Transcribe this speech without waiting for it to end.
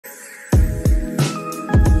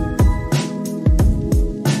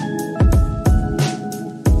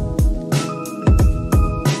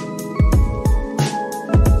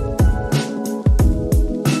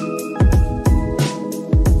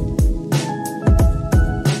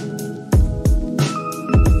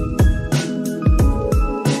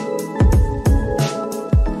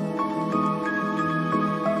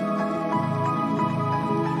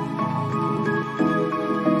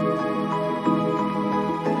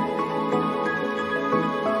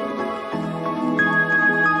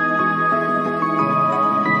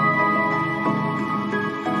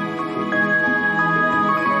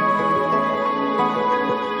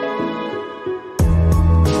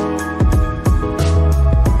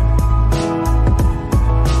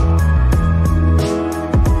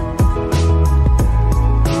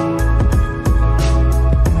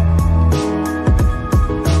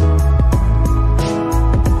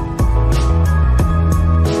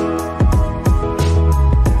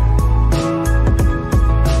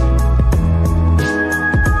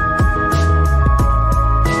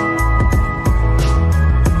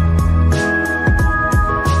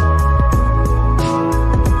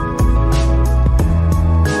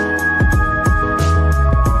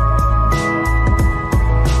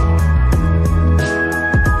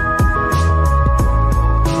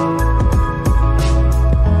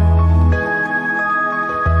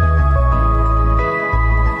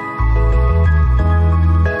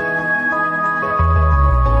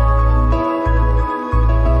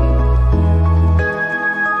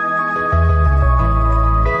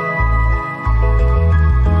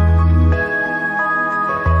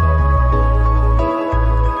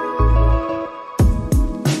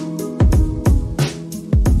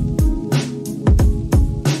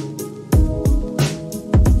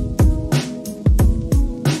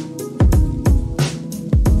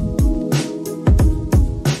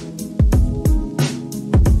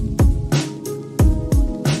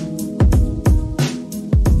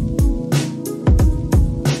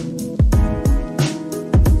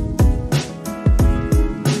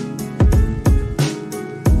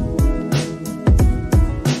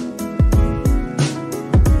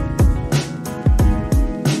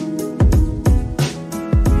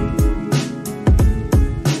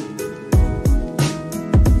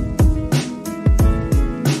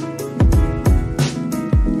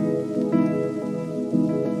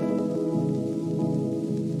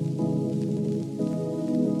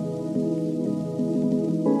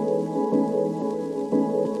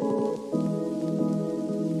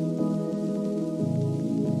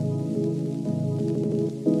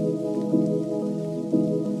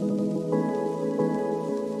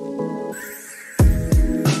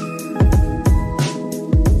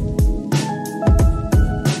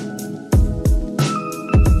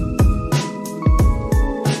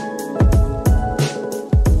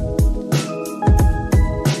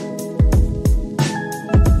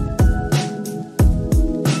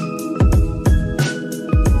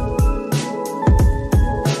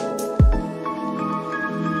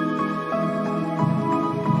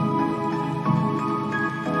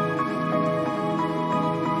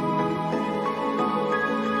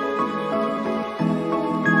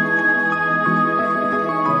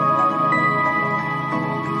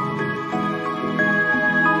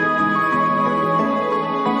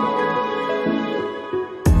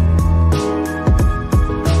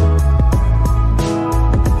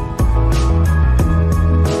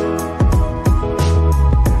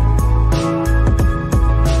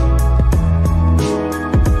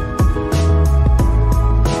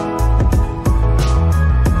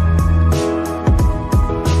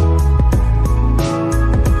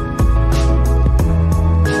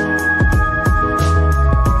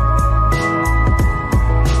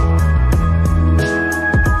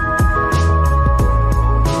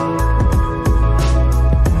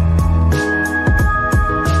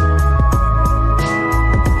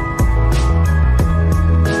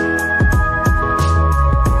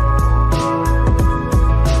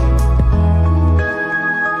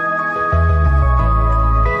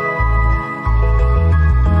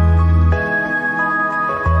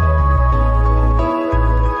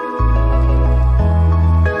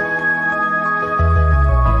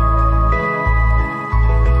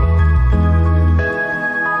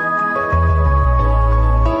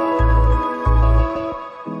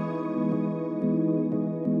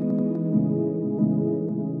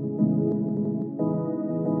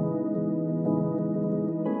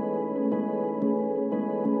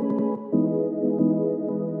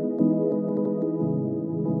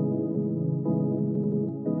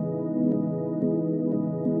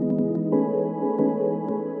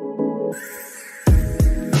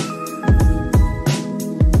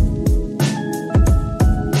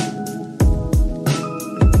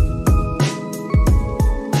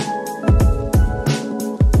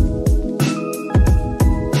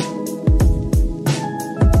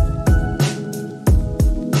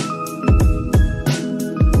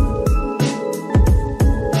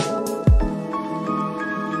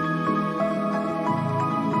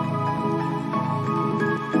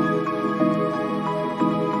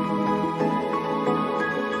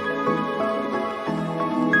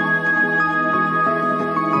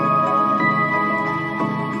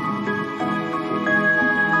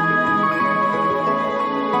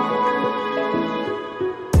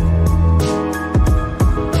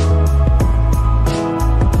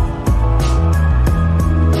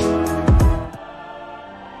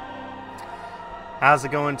How's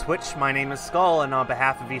it going, Twitch? My name is Skull, and on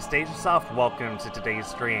behalf of East Asia Soft, welcome to today's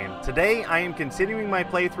stream. Today, I am continuing my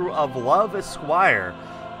playthrough of Love Esquire,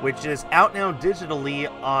 which is out now digitally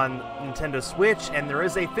on Nintendo Switch, and there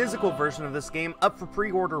is a physical version of this game up for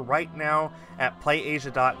pre-order right now at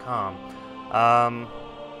playasia.com.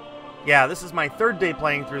 Yeah, this is my third day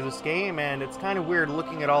playing through this game, and it's kind of weird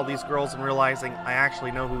looking at all these girls and realizing I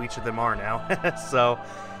actually know who each of them are now. So,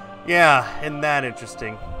 yeah, isn't that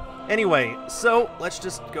interesting? Anyway, so let's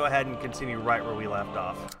just go ahead and continue right where we left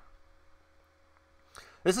off.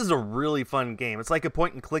 This is a really fun game. It's like a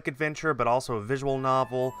point-and-click adventure, but also a visual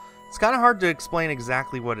novel. It's kind of hard to explain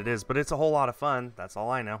exactly what it is, but it's a whole lot of fun. That's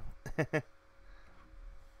all I know.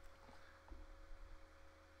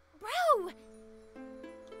 Bro!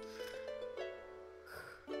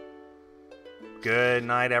 Good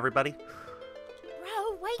night, everybody.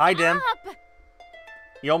 Bro, wake Hi, Dim. up!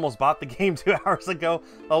 You almost bought the game 2 hours ago.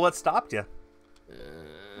 Oh, what stopped you?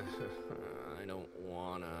 I don't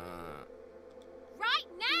wanna. Right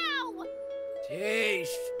now! Jeez.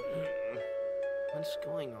 What's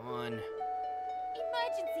going on?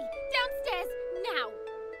 Emergency! Downstairs! Now!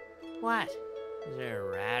 What? Is there a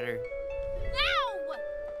rat or...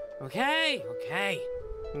 Now! Okay.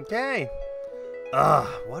 Okay. Ugh,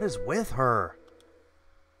 what is with her?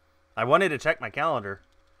 I wanted to check my calendar.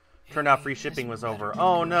 Turned out free shipping was over.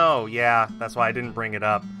 Oh no, yeah, that's why I didn't bring it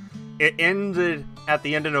up. It ended at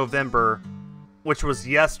the end of November, which was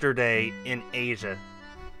yesterday in Asia.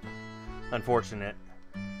 Unfortunate.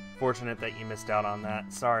 Fortunate that you missed out on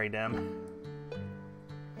that. Sorry, Dem.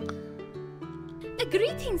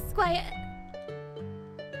 Greetings, Squire.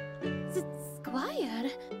 Squire?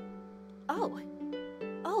 Oh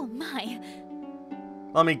my.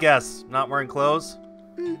 Let me guess, not wearing clothes?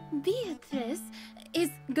 Beatrice, is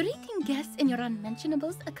greeting guests in your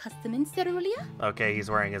unmentionables a custom in Cerulia? Okay, he's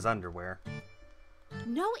wearing his underwear.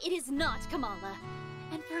 No, it is not, Kamala.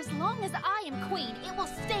 And for as long as I am queen, it will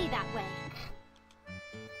stay that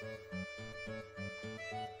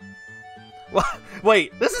way.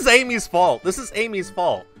 Wait, this is Amy's fault. This is Amy's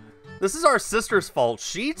fault. This is our sister's fault.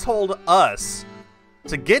 She told us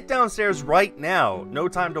to get downstairs right now. No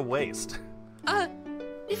time to waste.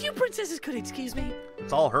 If you princesses could excuse me.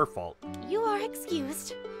 It's all her fault. You are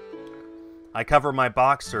excused. I cover my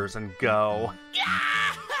boxers and go.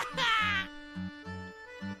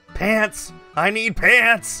 Pants! I need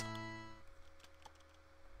pants!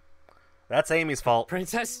 That's Amy's fault.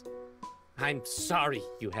 Princess, I'm sorry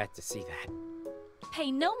you had to see that.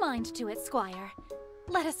 Pay no mind to it, Squire.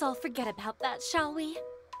 Let us all forget about that, shall we?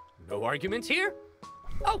 No arguments here?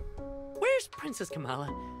 Oh, where's Princess Kamala?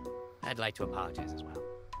 I'd like to apologize as well.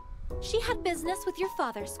 She had business with your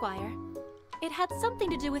father, Squire. It had something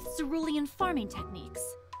to do with cerulean farming techniques.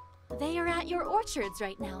 They are at your orchards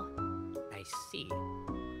right now. I see.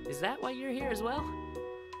 Is that why you're here as well?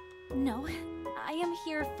 No, I am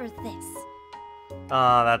here for this.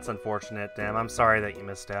 Aw, that's unfortunate, damn. I'm sorry that you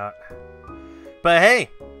missed out. But hey,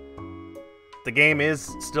 the game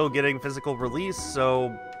is still getting physical release,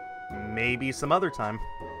 so maybe some other time.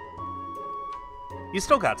 You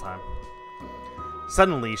still got time.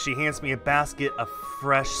 Suddenly, she hands me a basket of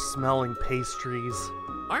fresh-smelling pastries.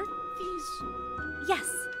 Aren't these... Yes,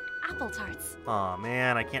 apple tarts. Aw,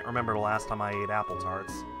 man, I can't remember the last time I ate apple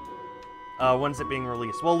tarts. When's it being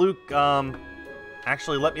released? Well, Luke,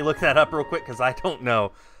 actually, let me look that up real quick, because I don't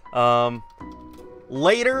know.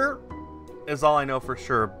 Later is all I know for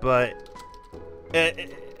sure, but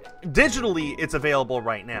digitally, it's available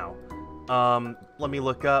right now. Let me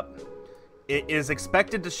look up. It is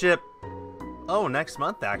expected to ship, next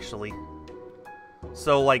month, actually.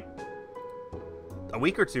 So, like, a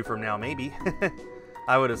week or two from now, maybe.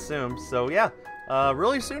 I would assume. So, yeah,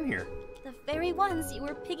 really soon here. The very ones you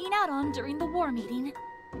were pigging out on during the war meeting.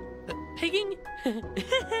 Pigging?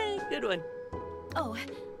 Good one. Oh,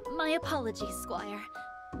 my apologies, Squire.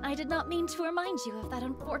 I did not mean to remind you of that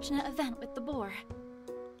unfortunate event with the boar.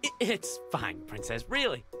 It's fine, Princess,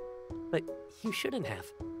 really. But you shouldn't have.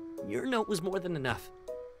 Your note was more than enough.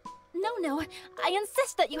 No, I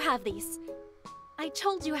insist that you have these. I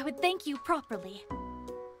told you I would thank you properly.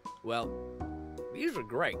 Well, these are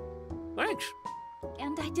great. Thanks.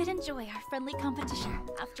 And I did enjoy our friendly competition,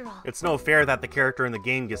 after all. It's no fair that the character in the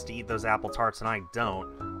game gets to eat those apple tarts and I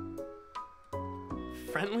don't.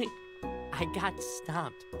 Friendly? I got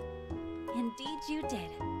stomped. Indeed you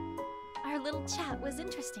did. Our little chat was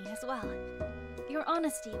interesting as well. Your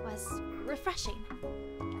honesty was refreshing.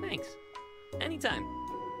 Thanks. Anytime.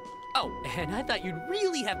 Oh, and I thought you'd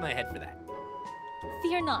really have my head for that.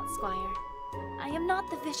 Fear not, Squire. I am not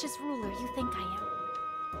the vicious ruler you think I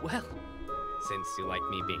am. Well, Since you like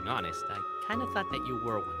me being honest, I kind of thought that you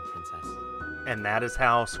were one, Princess. And that is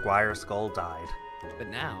how Squire Skull died. But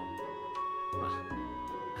now, well,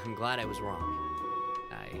 I'm glad I was wrong.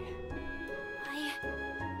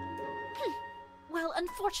 Well,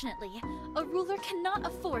 unfortunately, a ruler cannot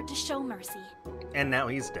afford to show mercy. And now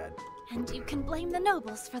he's dead. And you can blame the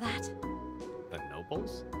nobles for that. The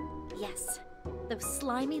nobles? Yes, those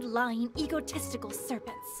slimy, lying, egotistical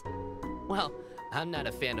serpents. Well, I'm not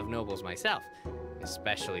a fan of nobles myself,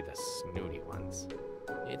 especially the snooty ones.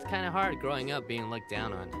 It's kind of hard growing up being looked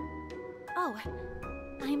down on. Oh,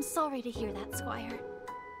 I am sorry to hear that, Squire.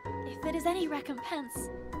 If it is any recompense,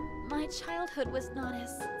 my childhood was not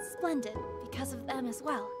as splendid because of them as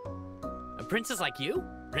well. A princess like you?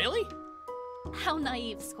 Really? How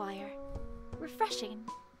naive, Squire. Refreshing,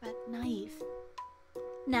 but naive.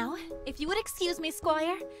 Now, if you would excuse me,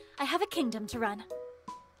 Squire, I have a kingdom to run.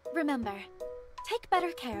 Remember, take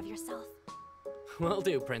better care of yourself. Will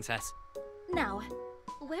do, Princess. Now,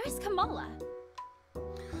 where's Kamala?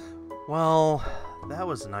 Well, that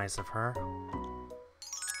was nice of her.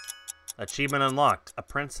 Achievement unlocked. A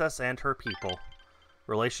princess and her people.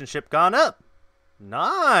 Relationship gone up.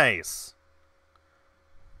 Nice!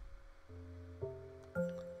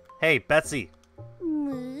 Hey, Betsy.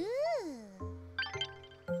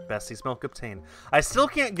 Bessie's milk obtained. I still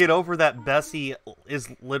can't get over that Bessie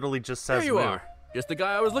is literally just says There you moo. are. Just the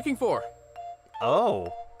guy I was looking for.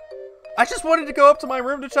 Oh. I just wanted to go up to my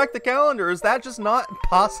room to check the calendar. Is that just not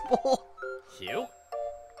possible? Hugh?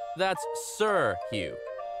 That's Sir Hugh.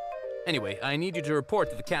 Anyway, I need you to report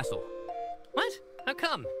to the castle. What? How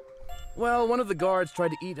come? Well, one of the guards tried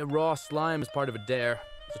to eat a raw slime as part of a dare.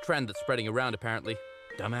 It's a trend that's spreading around, apparently.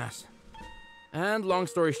 Dumbass. And long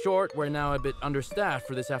story short, we're now a bit understaffed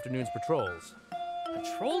for this afternoon's patrols.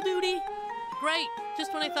 Patrol duty? Great,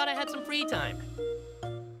 just when I thought I had some free time.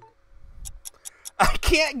 I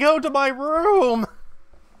can't go to my room!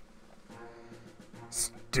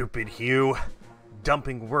 Stupid Hugh.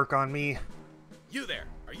 Dumping work on me. You there.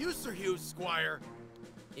 Are you Sir Hugh's squire?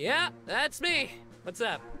 Yeah, that's me. What's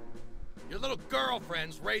up? Your little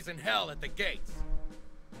girlfriend's raising hell at the gates.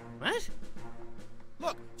 What?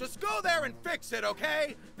 Look, just go there and fix it,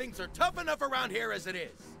 okay? Things are tough enough around here as it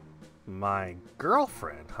is. My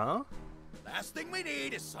girlfriend, huh? Last thing we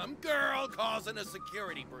need is some girl causing a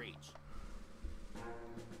security breach.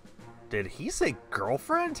 Did he say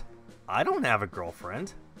girlfriend? I don't have a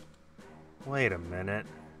girlfriend. Wait a minute.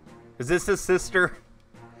 Is this his sister?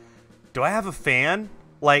 Do I have a fan?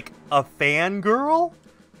 Like, a fangirl?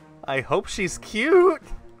 I hope she's cute.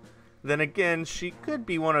 Then again, she could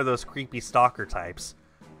be one of those creepy stalker types.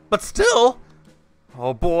 But still!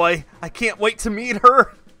 Oh boy, I can't wait to meet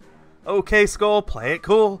her! Okay, Skull, play it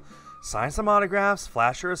cool. Sign some autographs,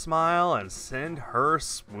 flash her a smile, and send her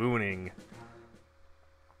swooning.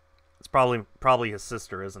 It's probably his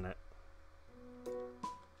sister, isn't it?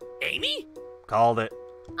 Amy? Called it.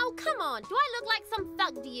 Oh, come on. Do I look like some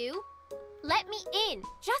thug to you? Let me in.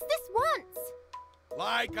 Just this once.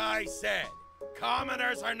 Like I said,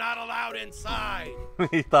 commoners are not allowed inside.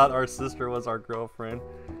 He thought our sister was our girlfriend.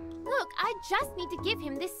 Look, I just need to give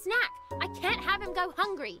him this snack. I can't have him go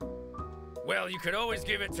hungry. Well, you could always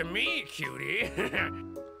give it to me, cutie.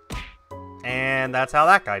 And that's how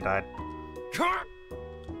that guy died.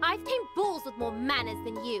 I've tamed bulls with more manners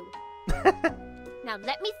than you. Now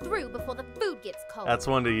let me through before the food gets cold. That's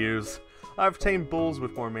one to use. I've tamed bulls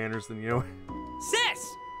with more manners than you. Sis!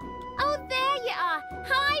 Oh, there you are.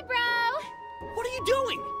 Hi, bro. What are you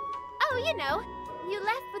doing? Oh, you know, you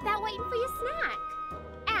left without waiting for your snack.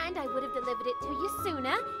 And I would have delivered it to you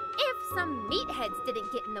sooner if some meatheads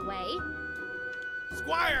didn't get in the way.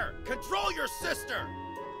 Squire, control your sister.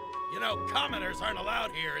 You know, commoners aren't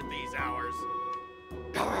allowed here at these hours.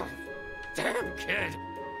 Damn kid.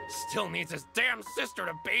 Still needs his damn sister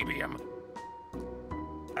to baby him.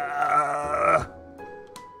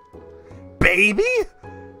 Baby?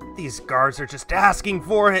 These guards are just asking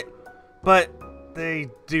for it. But they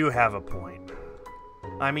do have a point.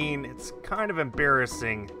 I mean, it's kind of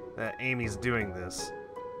embarrassing that Amy's doing this.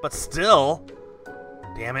 But still,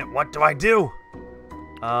 damn it, what do I do?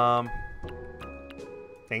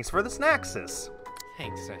 Thanks for the snack, sis.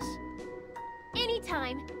 Thanks, sis.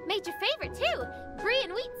 Anytime. Made your favorite, too. Brie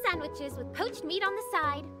and wheat sandwiches with poached meat on the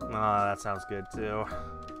side. Aw, that sounds good, too.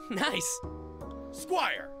 Nice.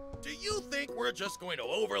 Squire, do you think we're just going to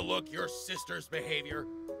overlook your sister's behavior?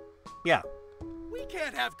 Yeah. We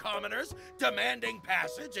can't have commoners demanding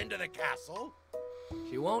passage into the castle.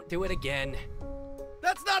 She won't do it again.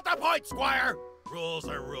 That's not the point, Squire. Rules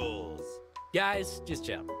are rules. Guys, just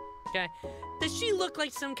chill. Okay? Does she look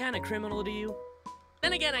like some kind of criminal to you?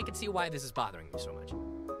 Then again, I can see why this is bothering you so much.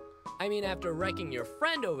 I mean, after wrecking your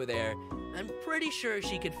friend over there, I'm pretty sure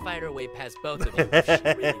she could fight her way past both of you if she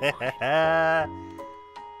really wanted.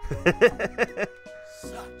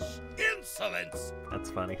 Such insolence! That's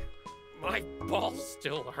funny. My balls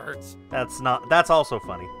still hurts. That's also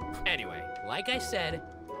funny. Anyway, like I said,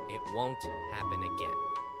 it won't happen again.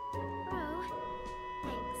 Bro,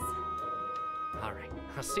 thanks. All right,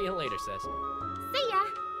 I'll see you later, sis. See ya!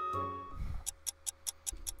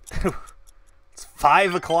 It's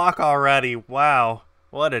 5 o'clock already. Wow.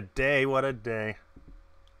 What a day, what a day.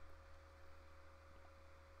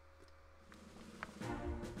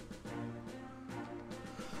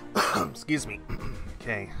 Excuse me.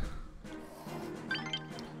 Okay.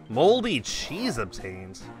 Moldy cheese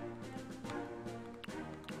obtained.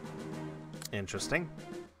 Interesting.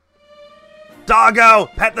 Doggo!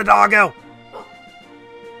 Pet the doggo!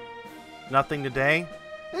 Nothing today?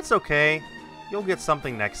 It's okay. You'll get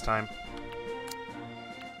something next time.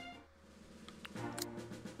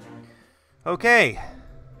 Okay.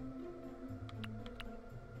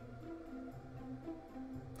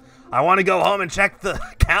 I want to go home and check the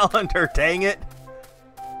calendar, dang it.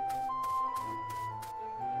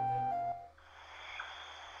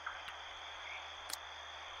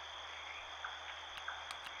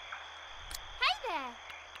 Hey there!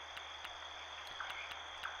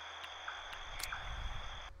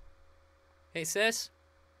 Hey, sis.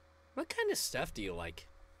 What kind of stuff do you like?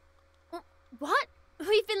 What?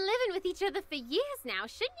 We've been living with each other for years now.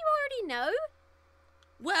 Shouldn't you already know?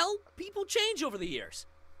 Well, people change over the years.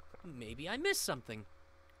 Maybe I missed something.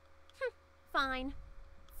 Fine.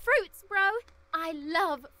 Fruits, bro. I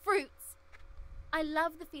love fruits. I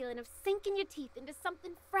love the feeling of sinking your teeth into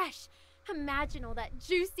something fresh. Imagine all that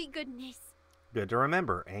juicy goodness. Good to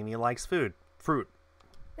remember. Amy likes fruit. The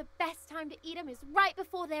best time to eat them is right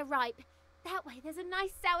before they're ripe. That way there's a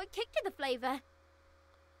nice sour kick to the flavor.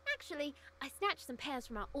 Actually, I snatch some pears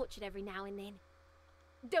from our orchard every now and then.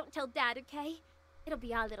 Don't tell Dad, okay? It'll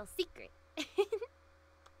be our little secret.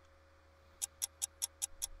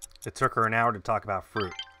 It took her an hour to talk about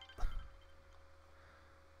fruit.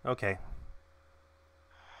 Okay.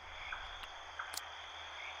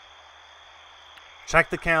 Check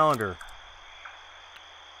the calendar.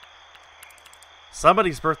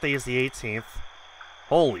 Somebody's birthday is the 18th.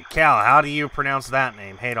 Holy cow, how do you pronounce that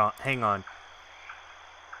name? Hang on.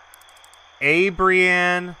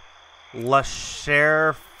 Abrian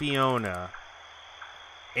LaChere Fiona.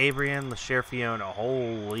 Abrian LaChere Fiona.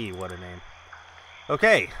 Holy, what a name.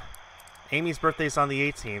 Okay. Amy's birthday's on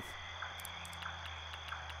the 18th.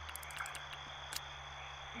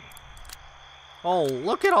 Oh,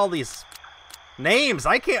 look at all these names.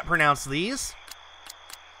 I can't pronounce these.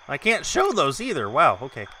 I can't show those either. Wow,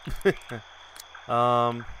 okay.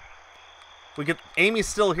 Amy's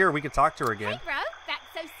still here. We could talk to her again. Hey, bro. Back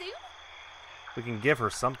so soon? We can give her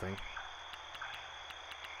something.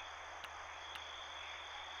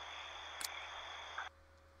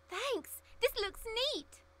 Thanks. This looks neat.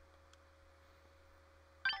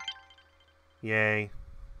 Yay.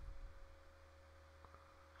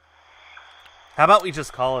 How about we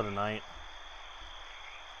just call it a night?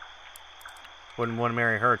 Wouldn't want to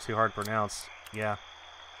marry her, too hard to pronounce. Yeah.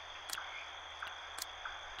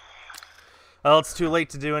 Well, it's too late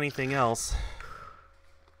to do anything else.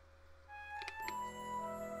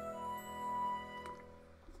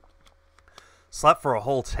 Slept for a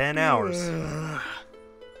whole 10 hours.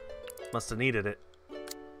 Must have needed it.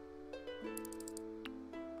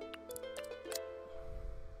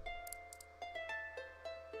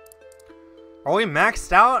 Are we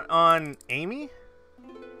maxed out on Amy?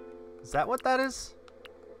 Is that what that is?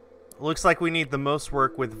 Looks like we need the most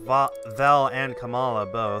work with Vel and Kamala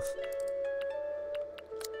both.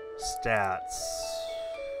 Stats.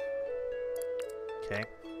 Okay.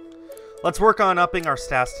 Let's work on upping our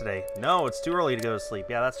stats today. No, it's too early to go to sleep.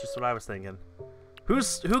 Yeah, that's just what I was thinking.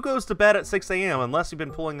 Who goes to bed at 6 a.m. unless you've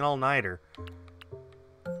been pulling an all-nighter?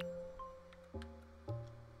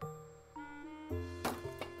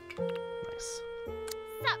 Nice.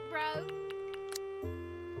 Sup, bro?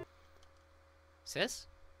 Sis?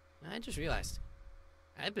 I just realized.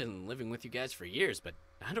 I've been living with you guys for years, but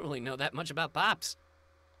I don't really know that much about Pops.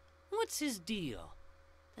 What's his deal?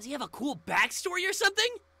 Does he have a cool backstory or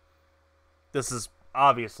something? This is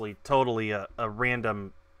obviously totally a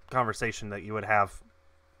random conversation that you would have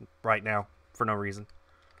right now for no reason.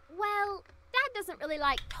 Well, Dad doesn't really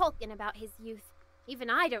like talking about his youth. Even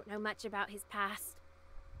I don't know much about his past.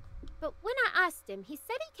 But when I asked him, he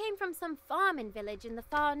said he came from some farming village in the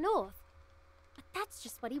far north. But that's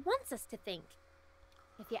just what he wants us to think.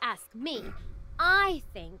 If you ask me, I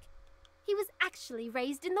think He was actually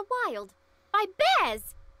raised in the wild by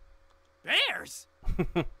bears. Bears?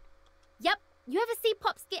 Yep, you ever see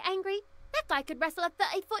Pops get angry? That guy could wrestle a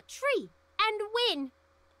 30-foot tree and win.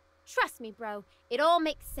 Trust me, bro, it all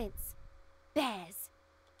makes sense. Bears.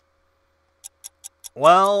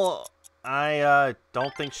 Well, I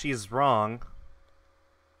don't think she's wrong.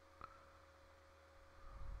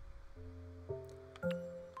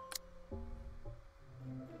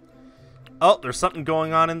 Oh, there's something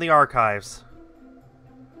going on in the archives.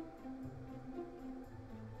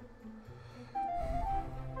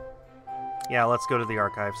 Yeah, let's go to the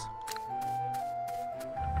archives.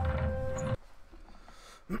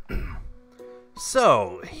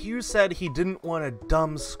 So, Hugh said he didn't want a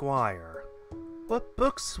dumb squire. What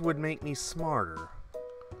books would make me smarter?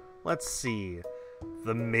 Let's see.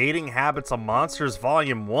 The Mating Habits of Monsters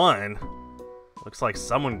Volume 1. Looks like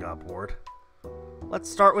someone got bored. Let's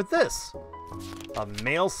start with this. A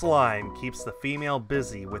male slime keeps the female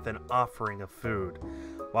busy with an offering of food.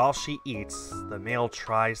 While she eats, the male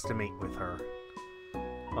tries to mate with her.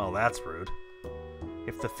 Oh, that's rude.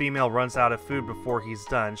 If the female runs out of food before he's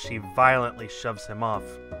done, she violently shoves him off.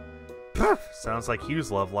 Poof, sounds like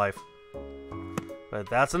Hugh's love life. But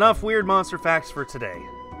that's enough weird monster facts for today.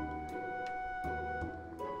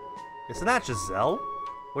 Isn't that Giselle?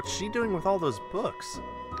 What's she doing with all those books?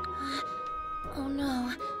 Oh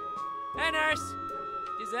no. Hey, nurse!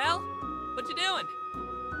 Giselle? What you doing?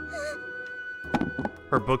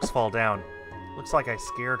 Her books fall down. Looks like I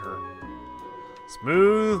scared her.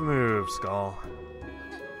 Smooth move, Skull.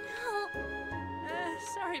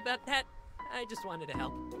 Sorry about that. I just wanted to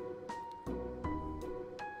help.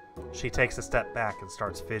 She takes a step back and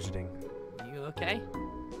starts fidgeting. You okay?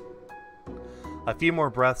 A few more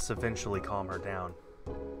breaths eventually calm her down.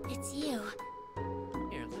 It's you.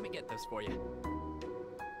 Here, let me get those for you.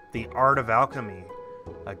 The Art of Alchemy,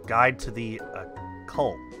 a guide to the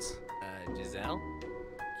occult. Giselle?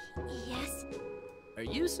 Yes? Are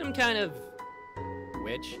you some kind of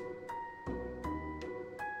witch?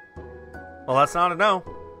 Well, that's not a no.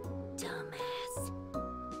 Dumbass.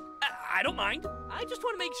 I don't mind. I just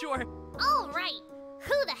want to make sure. All right.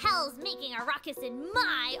 Who the hell's making a ruckus in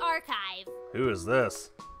my archive? Who is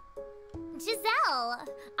this? Giselle.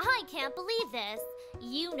 I can't believe this.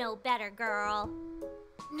 You know better, girl.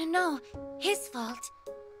 No, his fault.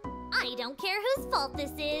 I don't care whose fault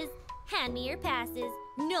this is. Hand me your passes.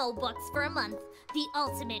 No books for a month. The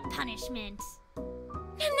ultimate punishment.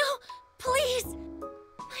 No, please.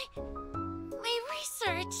 My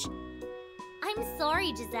research. I'm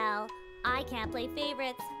sorry, Giselle. I can't play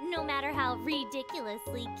favorites, no matter how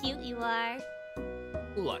ridiculously cute you are.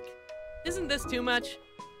 Look, isn't this too much?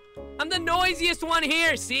 I'm the noisiest one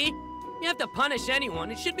here, see? You have to punish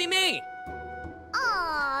anyone, it should be me.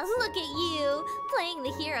 Aw, look at you. Playing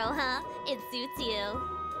the hero, huh? It suits you.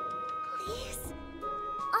 Please.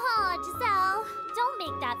 Aw, Giselle, don't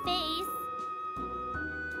make that face.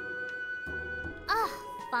 Ugh,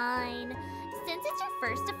 fine. Since it's your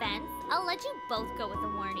first offense, I'll let you both go with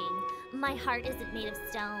a warning. My heart isn't made of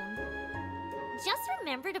stone. Just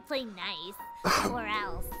remember to play nice, or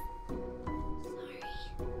else. Sorry.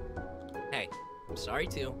 Hey, I'm sorry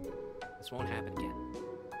too. This won't happen again.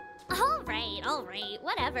 All right,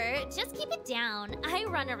 whatever. Just keep it down. I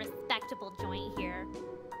run a respectable joint here.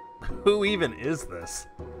 Who even is this?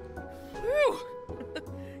 Whew!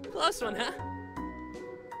 Close one, huh?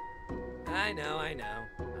 I know.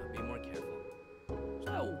 I'll be more careful.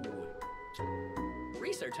 So,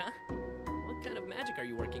 research, huh? What kind of magic are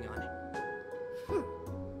you working on?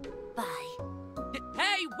 Bye.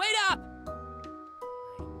 Hey, wait up!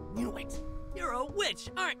 I knew it. You're a witch,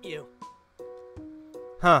 aren't you?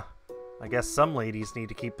 Huh. I guess some ladies need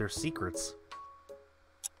to keep their secrets.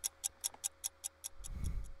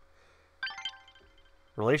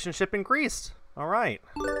 Relationship increased. Alright.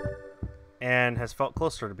 And has felt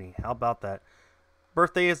closer to me. How about that?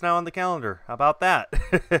 Birthday is now on the calendar. How about that?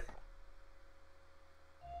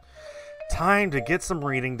 Time to get some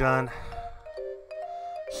reading done.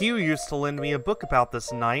 Hugh used to lend me a book about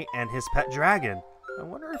this knight and his pet dragon. I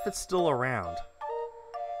wonder if it's still around.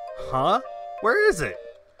 Huh? Where is it?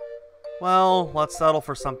 Well, let's settle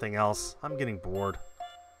for something else. I'm getting bored.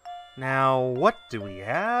 Now, what do we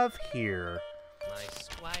have here? My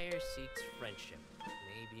squire seeks friendship,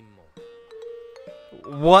 maybe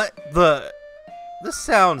more. What the... This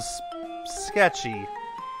sounds sketchy.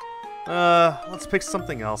 Let's pick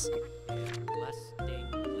something else.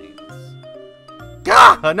 Lusting blades.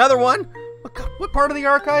 Gah! Another one? What part of the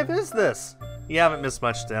archive is this? You haven't missed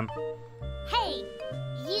much, Tim. Hey,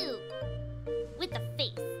 you. With the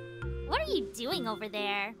face. What are you doing over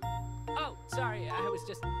there? Oh, sorry, I was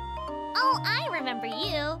just... Oh, I remember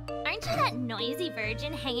you. Aren't you that noisy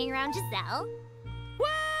virgin hanging around Giselle?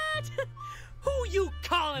 What? Who you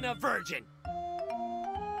calling a virgin?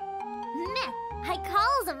 Meh. I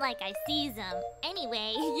calls him like I sees him.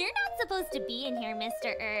 Anyway, you're not supposed to be in here,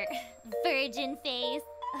 Mr. Virgin Face.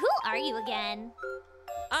 Who are you again?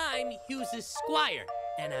 I'm Hughes' Squire,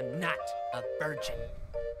 and I'm not a virgin.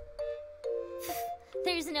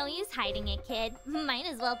 There's no use hiding it, kid. Might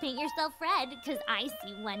as well paint yourself red, because I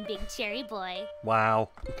see one big cherry boy. Wow.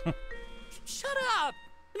 Shut up!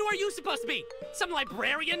 And who are you supposed to be? Some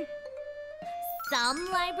librarian? Some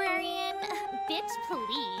librarian? Bitch,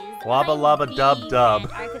 please. Wabba I'm lubba the dub dub.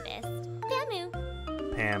 Grand Archivist. Pamu.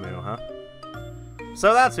 Pamu, huh?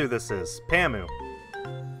 So that's who this is. Pamu.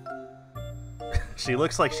 She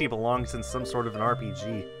looks like she belongs in some sort of an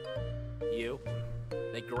RPG. You?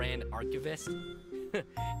 The Grand Archivist?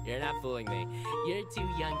 You're not fooling me. You're too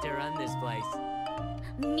young to run this place.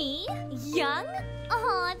 Me? Young?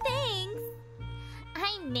 Aw, thanks.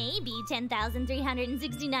 I may be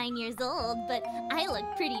 10,369 years old, but I look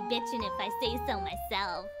pretty bitchin' if I say so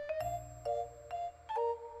myself.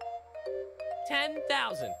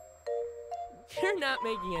 10,000. You're not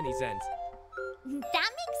making any sense. That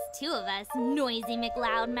makes two of us, noisy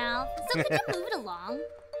McLoudmouth. So could you move it along?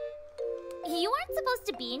 You aren't supposed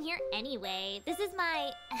to be in here anyway. This is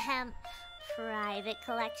my, private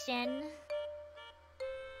collection.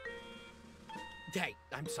 Hey,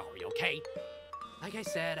 I'm sorry, okay? Like I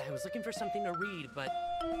said, I was looking for something to read, but...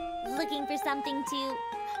 Looking for something to...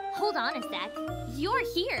 Hold on a sec. You're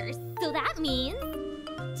here, so that means...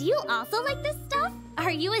 Do you also like this stuff?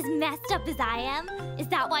 Are you as messed up as I am? Is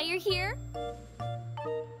that why you're here?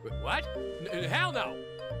 What? Hell no!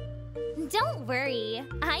 Don't worry.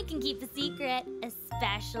 I can keep a secret,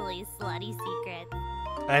 especially slutty secrets.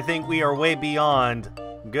 I think we are way beyond.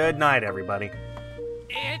 Good night, everybody.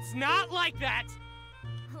 It's not like that!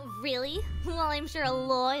 Really? Well, I'm sure a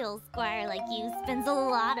loyal squire like you spends a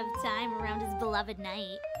lot of time around his beloved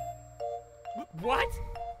knight. What?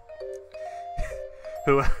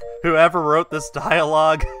 Whoever wrote this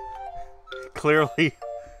dialogue clearly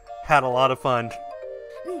had a lot of fun.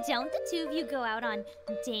 Don't the two of you go out on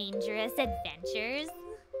dangerous adventures?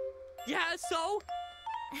 Yeah, so?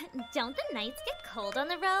 Don't the nights get cold on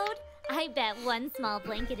the road? I bet one small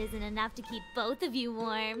blanket isn't enough to keep both of you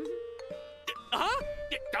warm. Huh?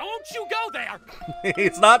 Don't you go there!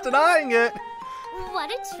 He's not denying it. What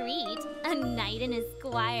a treat. A knight and his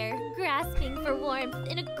squire, grasping for warmth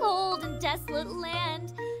in a cold and desolate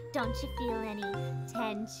land. Don't you feel any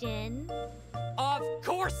tension? Of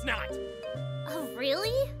course not! Oh,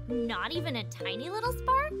 really? Not even a tiny little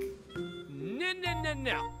spark?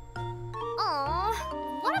 No. Aw,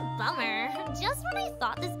 what a bummer. Just when I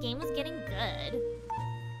thought this game was getting good.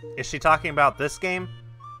 Is she talking about this game?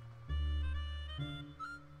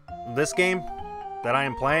 This game that I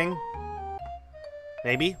am playing?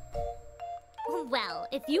 Maybe? Well,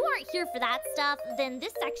 if you aren't here for that stuff, then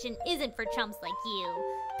this section isn't for chumps like you.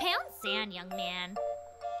 Pound sand, young man.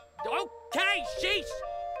 Okay, sheesh!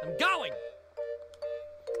 I'm going!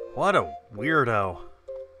 What a weirdo.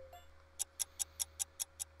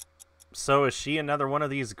 So is she another one of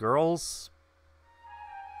these girls?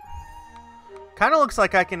 Kinda looks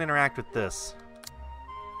like I can interact with this.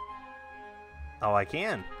 Oh, I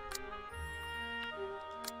can.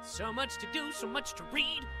 So much to do, so much to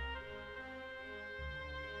read.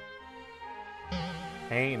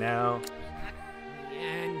 Hey now.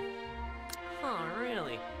 And... Oh,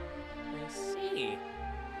 really? I see.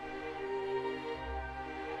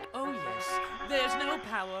 Oh, yes. There's no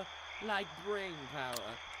power like brain power.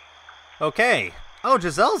 Okay. Oh,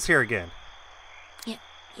 Giselle's here again.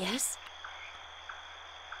 Yes?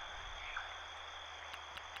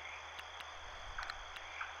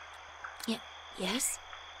 Yes?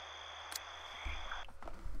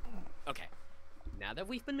 Okay. Now that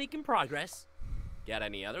we've been making progress, got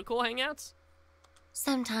any other cool hangouts?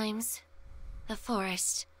 Sometimes. The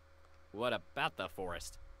forest. What about the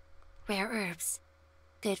forest? Rare herbs.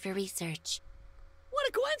 Good for research. What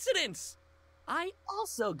a coincidence! I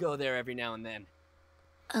also go there every now and then.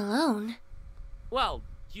 Alone? Well,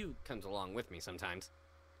 you comes along with me sometimes.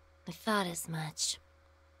 I thought as much.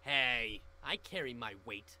 Hey, I carry my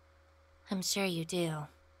weight. I'm sure you do.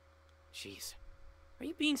 Jeez. Are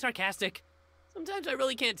you being sarcastic? Sometimes I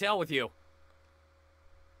really can't tell with you.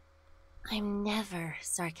 I'm never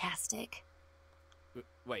sarcastic.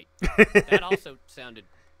 Wait, that also sounded...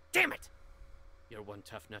 Damn it! You're one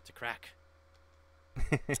tough nut to crack.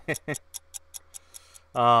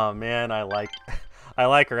 Oh man, I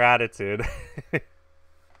like her attitude.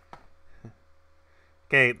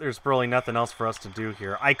 Okay, there's really nothing else for us to do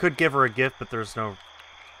here. I could give her a gift, but there's no...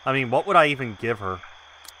 I mean, what would I even give her?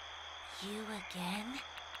 You again?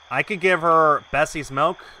 I could give her Bessie's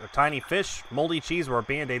milk, a tiny fish, moldy cheese, or a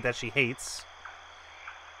Band-Aid that she hates.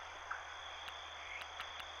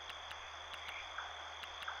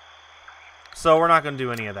 So we're not going to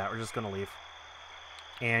do any of that. We're just going to leave.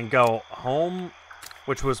 And go home,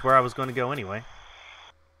 which was where I was going to go anyway.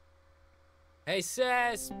 Hey,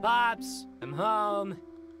 sis, Pops, I'm home.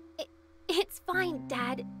 It's fine,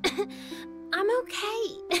 Dad. I'm okay.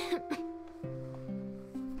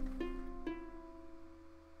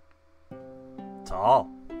 It's all.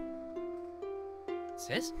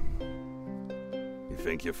 Sis? You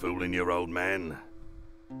think you're fooling your old man?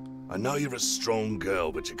 I know you're a strong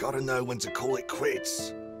girl, but you gotta know when to call it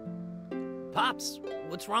quits. Pops,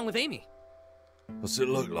 what's wrong with Amy? What's it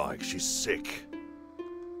look like? She's sick.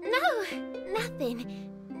 No, nothing.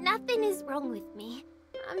 Nothing is wrong with me.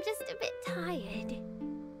 I'm just a bit tired.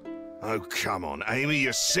 Oh, come on, Amy,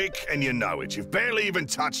 you're sick and you know it. You've barely even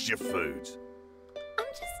touched your food. I'm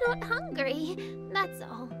just not hungry, that's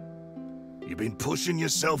all. You've been pushing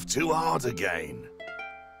yourself too hard again.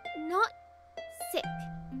 Not sick.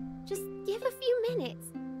 Just give a few minutes.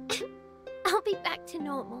 I'll be back to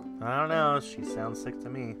normal. I don't know. She sounds sick to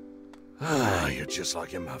me. Ah, you're just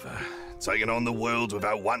like your mother. Taking on the world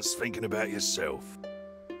without once thinking about yourself.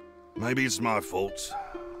 Maybe it's my fault.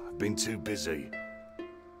 I've been too busy.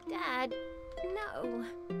 Dad, no.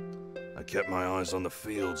 I kept my eyes on the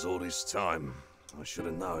fields all this time. I should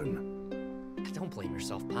have known. Don't blame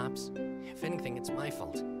yourself, Pops. If anything, it's my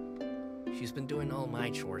fault. She's been doing all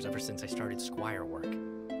my chores ever since I started Esquire work.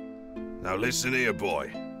 Now listen here,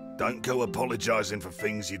 boy. Don't go apologizing for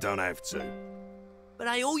things you don't have to. But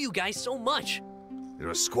I owe you guys so much. You're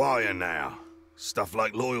a squire now. Stuff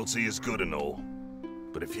like loyalty is good and all.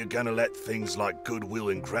 But if you're gonna let things like goodwill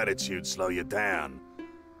and gratitude slow you down,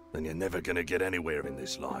 then you're never gonna get anywhere in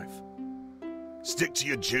this life. Stick to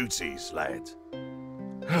your duties, lad.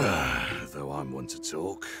 Though I'm one to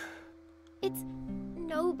talk. It's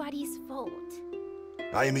nobody's fault.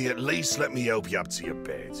 Amy, at least let me help you up to your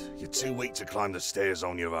bed. You're too weak to climb the stairs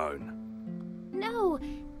on your own. No,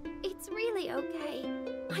 it's really okay.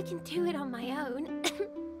 I can do it on my own.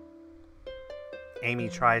 Amy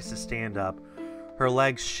tries to stand up. Her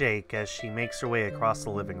legs shake as she makes her way across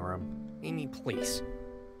the living room. Amy, please.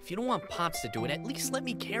 If you don't want Pops to do it, at least let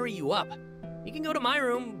me carry you up. You can go to my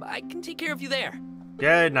room. I can take care of you there.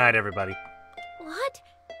 Good night, everybody. What?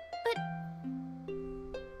 But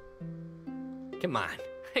Come on.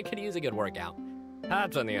 I could use a good workout.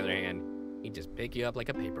 Pops, on the other hand, he'd just pick you up like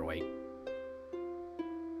a paperweight.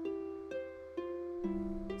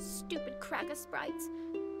 stupid cracker sprites.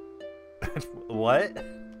 What?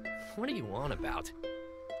 What are you on about?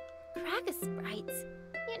 Cracker sprites.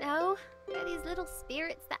 You know, they're these little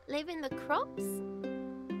spirits that live in the crops.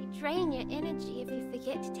 They drain your energy if you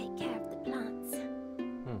forget to take care of the plants.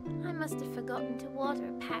 I must have forgotten to water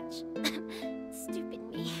a patch. Stupid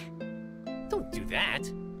me. Don't do that.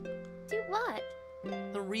 Do what?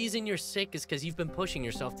 The reason you're sick is because you've been pushing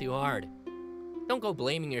yourself too hard. Don't go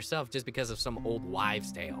blaming yourself just because of some old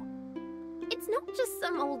wives' tale. It's not just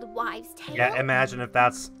some old wives' tale. Yeah, imagine if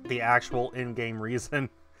that's the actual in-game reason.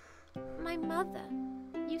 My mother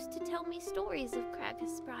used to tell me stories of cracker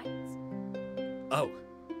sprites. Oh.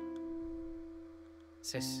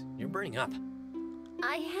 Sis, you're burning up.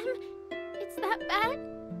 I am? It's that bad?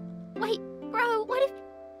 Wait, bro, what if...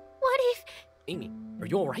 Amy, are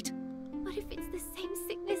you alright? What if it's the same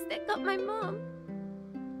sickness that got my mom?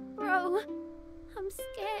 Bro, I'm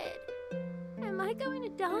scared. Am I going to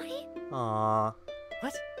die? Aww.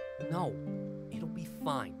 What? No. It'll be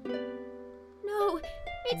fine. No,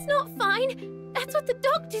 it's not fine. That's what the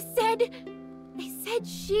doctor said. They said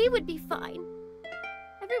she would be fine.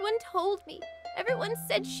 Everyone told me. Everyone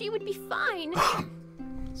said she would be fine.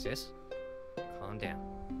 Sis, calm down.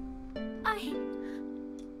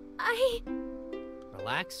 I...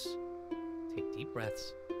 Relax. Take deep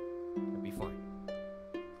breaths. You'll be fine.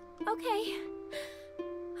 Okay.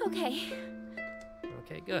 Okay.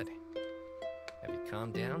 Okay, good. Have you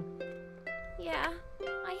calmed down? Yeah,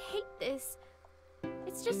 I hate this.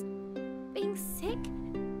 It's just being sick.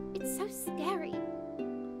 It's so scary.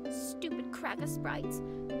 Stupid cracker sprites.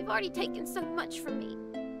 They've already taken so much from me.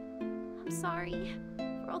 I'm sorry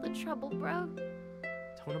for all the trouble, bro.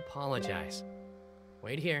 Don't apologize.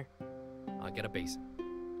 Wait here. I'll get a basin.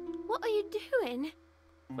 What are you doing?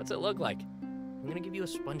 What's it look like? I'm gonna give you a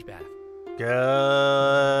sponge bath.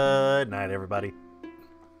 Good night, everybody.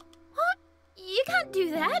 What? You can't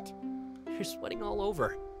do that. You're sweating all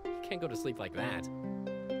over. You can't go to sleep like that.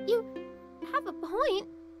 You have a point,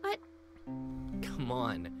 but Come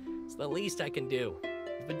on. It's the least I can do.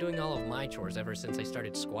 I've been doing all of my chores ever since I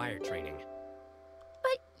started Squire training.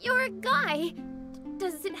 you're a guy.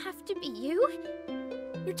 Does it have to be you?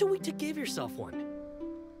 You're too weak to give yourself one.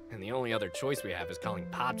 And the only other choice we have is calling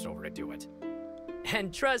Pops over to do it.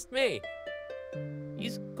 And trust me,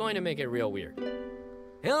 he's going to make it real weird.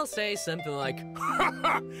 He'll say something like,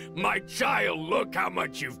 My child, look how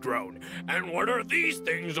much you've grown. And what are these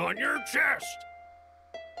things on your chest?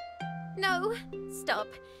 No, stop.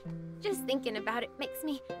 Just thinking about it makes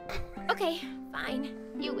me... Okay, fine.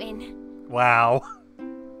 You win. Wow.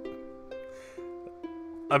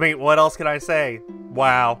 I mean, what else can I say?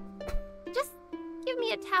 Wow. Just give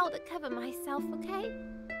me a towel to cover myself, okay?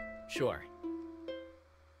 sure.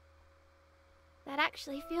 That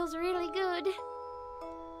actually feels really good.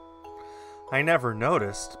 I never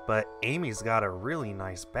noticed, but Amy's got a really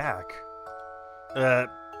nice back.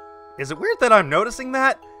 Is it weird that I'm noticing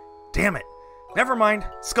that? Damn it. Never mind.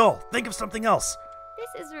 Skull, think of something else.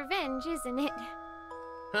 This is revenge, isn't it?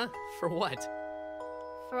 Huh? For what?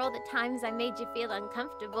 For all the times I made you feel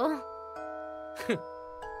uncomfortable.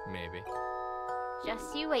 Maybe.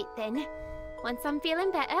 Just you wait then. Once I'm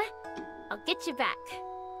feeling better, I'll get you back.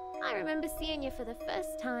 I remember seeing you for the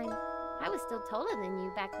first time. I was still taller than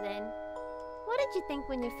you back then. What did you think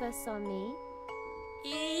when you first saw me?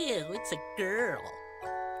 Ew, it's a girl.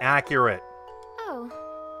 Accurate. Oh,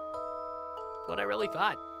 What I really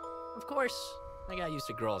thought. Of course, I got used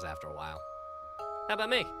to girls after a while. How about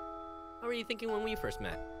me? What were you thinking when we first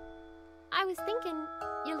met? I was thinking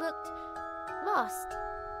you looked lost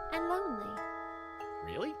and lonely.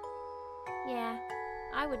 Really? Yeah,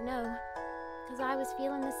 I would know. Because I was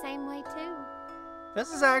feeling the same way too.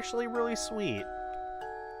 This is actually really sweet.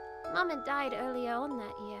 Mom had died earlier on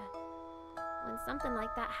that year. When something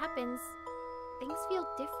like that happens, things feel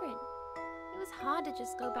different. It was hard to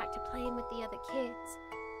just go back to playing with the other kids.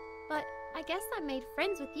 But I guess I made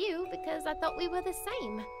friends with you because I thought we were the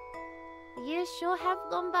same. The years sure have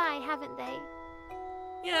gone by, haven't they?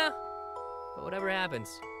 Yeah. But whatever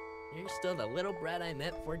happens, you're still the little brat I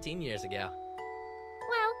met 14 years ago.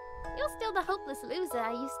 Well, you're still the hopeless loser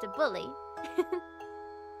I used to bully.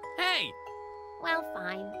 Hey! Well,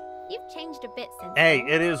 fine. You've changed a bit since Hey, then.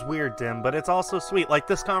 it is weird, Dim, but it's also sweet. Like,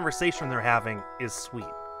 this conversation they're having is sweet.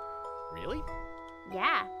 Really?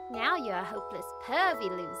 Yeah, now you're a hopeless, pervy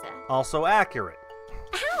loser. Also accurate.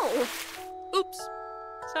 Ow! Oops.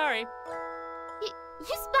 Sorry. You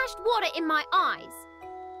splashed water in my eyes.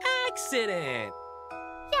 Accident!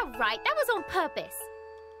 Yeah, right. That was on purpose.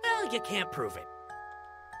 Well, you can't prove it.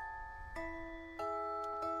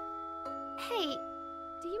 Hey,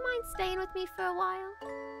 do you mind staying with me for a while?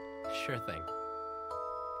 Sure thing.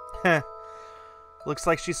 Heh. Looks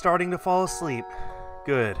like she's starting to fall asleep.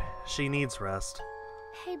 Good. She needs rest.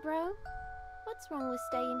 Hey, bro. What's wrong with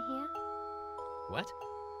staying here? What?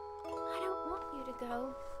 I don't want you to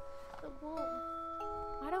go. The war.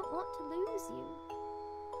 I don't want to lose you.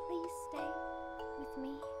 Please stay with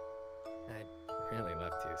me. I'd really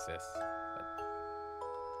love to, sis.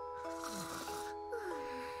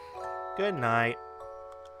 Good night.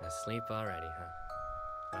 But asleep already, huh?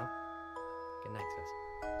 Well, good night, sis.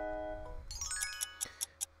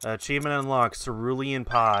 Achievement unlocked. Cerulean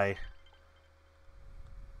Pie.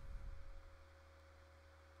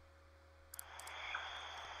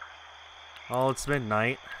 Oh, it's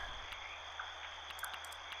midnight.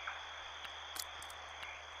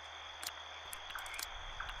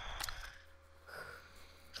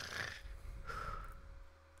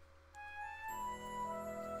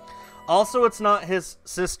 Also, it's not his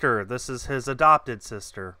sister. This is his adopted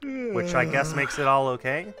sister, which I guess makes it all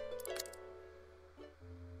okay.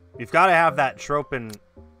 You've got to have that trope in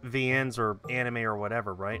VNs or anime or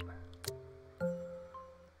whatever, right?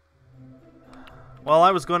 Well,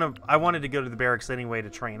 I wanted to go to the barracks anyway to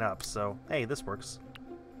train up, so hey, this works.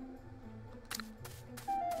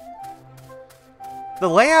 The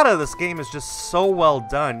layout of this game is just so well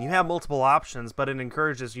done. You have multiple options, but it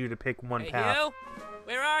encourages you to pick one path. Hey, you?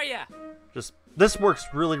 Where are ya? This works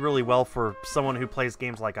really, really well for someone who plays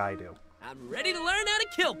games like I do. I'm ready to learn how to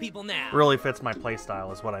kill people now. Really fits my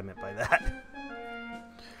playstyle is what I meant by that.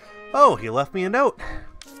 Oh, he left me a note.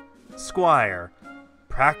 Squire,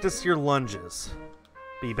 practice your lunges.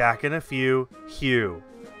 Be back in a few. Hugh.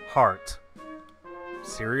 Heart.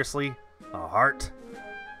 Seriously? A heart?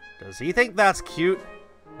 Does he think that's cute?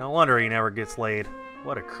 No wonder he never gets laid.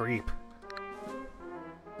 What a creep.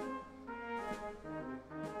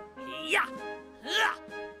 Yeah. Ah!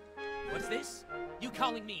 What's this? You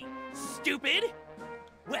calling me stupid?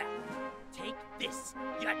 Well, take this,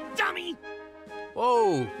 you dummy!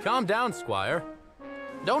 Whoa, calm down, Squire.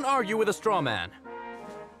 Don't argue with a straw man.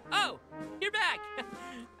 Oh, you're back.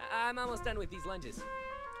 I'm almost done with these lunges.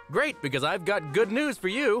 Great, because I've got good news for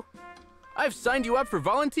you. I've signed you up for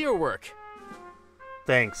volunteer work.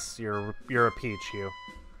 Thanks. You're a peach, Hugh.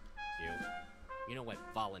 You know what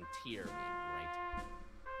volunteer means,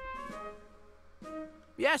 right?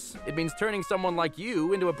 Yes, it means turning someone like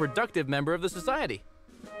you into a productive member of the society.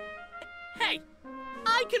 Hey,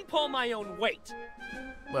 I can pull my own weight.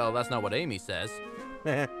 Well, that's not what Amy says.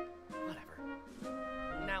 Whatever.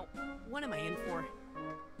 Now, what am I in for?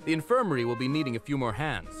 The infirmary will be needing a few more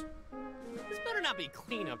hands. This better not be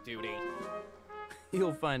cleanup duty.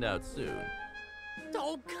 You'll find out soon.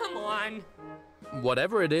 Oh, come on.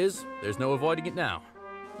 Whatever it is, there's no avoiding it now.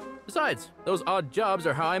 Besides, those odd jobs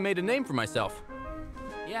are how I made a name for myself.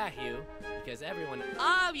 Yeah, Hugh, because everyone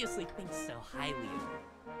obviously thinks so highly of me.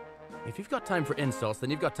 If you've got time for insults, then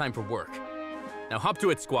you've got time for work. Now hop to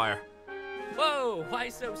it, Squire. Whoa, why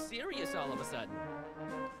so serious all of a sudden?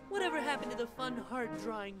 Whatever happened to the fun,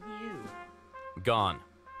 hard-drawing Hugh? Gone.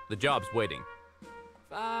 The job's waiting.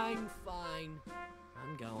 Fine.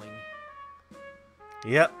 I'm going.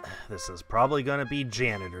 Yep, this is probably gonna be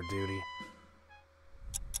janitor duty.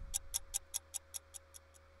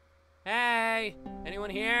 Hey, anyone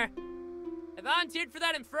here? I volunteered for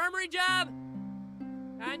that infirmary job?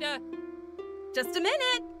 Kinda. Just a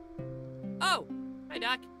minute. Oh, hi,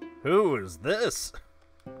 Doc. Who is this?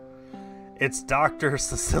 It's Dr.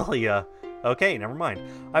 Cecilia. Okay, never mind.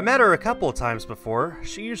 I met her a couple of times before.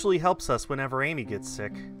 She usually helps us whenever Amy gets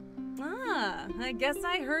sick. Ah, I guess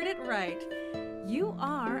I heard it right. You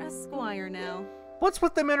are a squire now. What's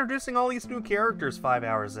with them introducing all these new characters 5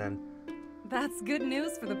 hours in? That's good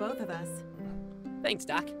news for the both of us. Thanks,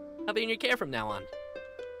 Doc. I'll be in your care from now on.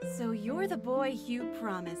 So you're the boy Hugh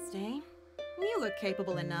promised, eh? You look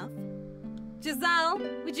capable enough. Giselle,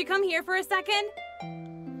 would you come here for a second?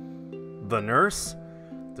 The nurse?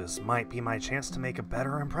 This might be my chance to make a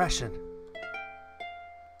better impression.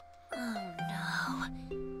 Oh no.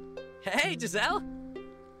 Hey, Giselle.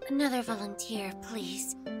 Another volunteer,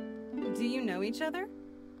 please. Do you know each other?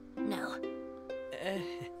 No.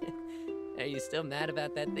 Are you still mad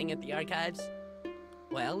about that thing at the archives?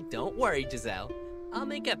 Well, don't worry, Giselle. I'll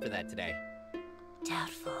make up for that today.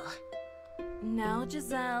 Doubtful. Now,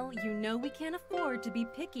 Giselle, you know we can't afford to be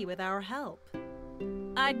picky with our help.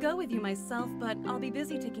 I'd go with you myself, but I'll be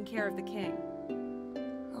busy taking care of the king.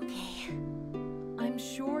 Okay. I'm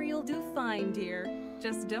sure you'll do fine, dear.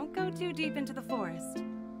 Just don't go too deep into the forest.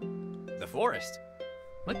 The forest?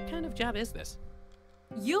 What kind of job is this?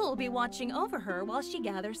 You'll be watching over her while she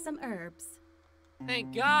gathers some herbs.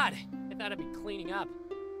 Thank God! I thought I'd be cleaning up.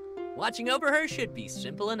 Watching over her should be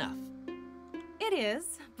simple enough. It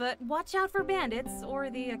is, but watch out for bandits or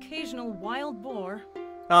the occasional wild boar.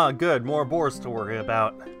 Ah, good. More boars to worry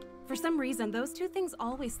about. For some reason, those two things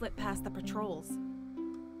always slip past the patrols.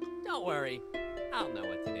 Don't worry. I'll know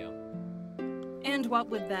what to do. And what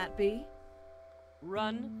would that be?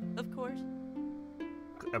 Run, of course.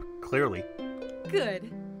 Clearly.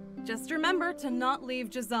 Good. Just remember to not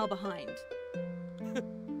leave Giselle behind.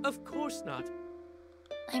 Of course not.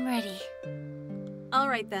 I'm ready. All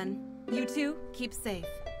right then. You two, keep safe.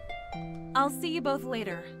 I'll see you both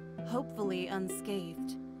later. Hopefully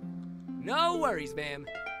unscathed. No worries, ma'am.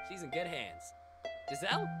 She's in good hands.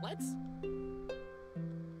 Giselle, let's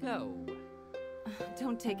go.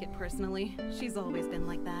 Don't take it personally. She's always been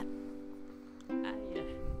like that.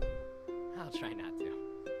 I'll try not to.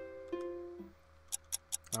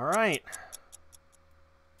 All right.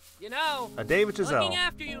 You know, A day with Giselle. looking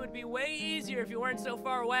after you would be way easier if you weren't so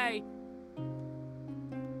far away.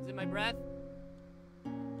 Is it my breath?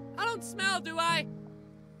 I don't smell, do I?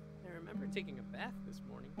 I remember taking a bath this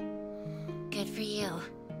morning. Good for you.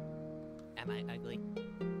 Am I ugly?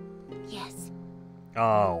 Yes.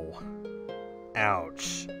 Oh.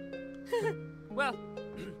 Ouch. Well,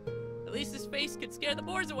 at least his face could scare the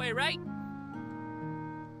boars away, right?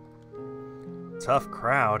 Tough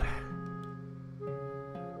crowd.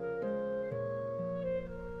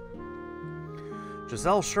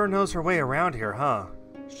 Giselle sure knows her way around here, huh?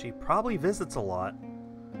 She probably visits a lot.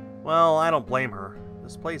 Well, I don't blame her.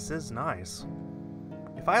 This place is nice.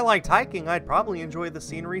 If I liked hiking, I'd probably enjoy the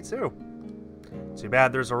scenery too. Too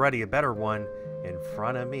bad there's already a better one in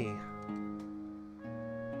front of me.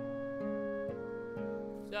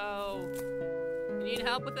 So, you need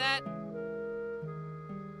help with that?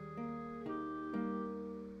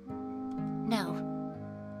 No.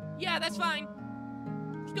 Yeah, that's fine.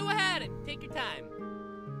 Just go ahead and take your time.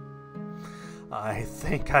 I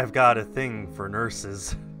think I've got a thing for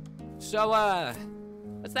nurses. So,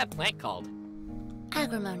 what's that plant called?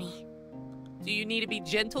 Agrimony. Do you need to be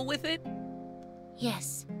gentle with it?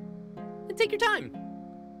 Yes. Then take your time.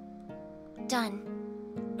 Done.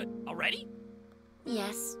 Already?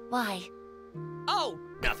 Yes. Why? Oh,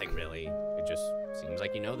 nothing really. It just seems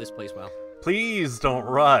like you know this place well. Please don't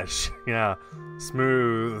rush. Yeah.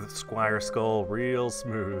 Smooth, Squire Skull, real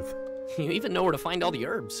smooth. You even know where to find all the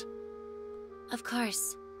herbs. Of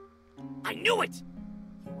course. I knew it!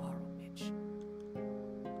 You are a bitch.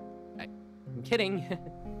 I'm kidding.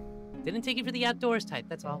 Didn't take you for the outdoors type,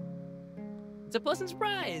 that's all. It's a pleasant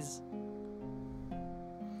surprise.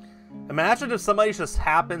 Imagine if somebody just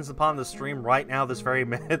happens upon the stream right now, this very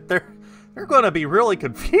minute. They're going to be really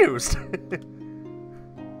confused.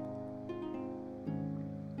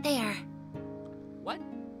 There. What?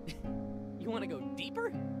 You want to go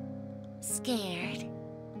deeper? Scared.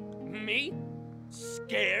 Me?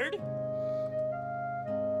 Scared?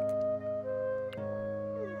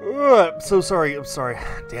 I'm so sorry. I'm sorry.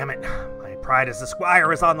 Damn it. My pride as a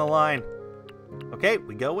squire is on the line. Okay,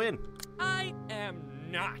 we go in. I am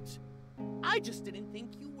not. I just didn't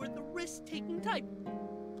think you were the risk-taking type.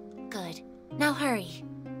 Good. Now hurry.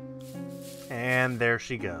 And there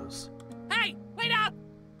she goes. Hey, wait up!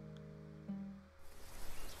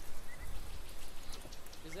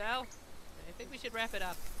 Giselle, I think we should wrap it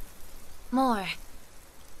up. More.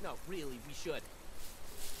 No, really, we should.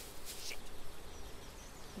 Shit.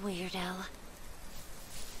 Weirdo.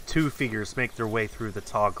 Two figures make their way through the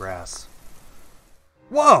tall grass.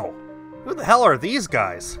 Whoa! Who the hell are these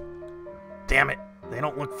guys? Damn it, they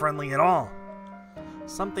don't look friendly at all.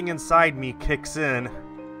 Something inside me kicks in.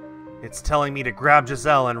 It's telling me to grab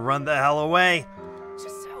Giselle and run the hell away.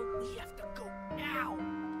 Giselle, we have to go now.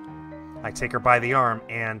 I take her by the arm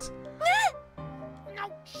and...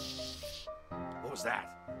 No. What was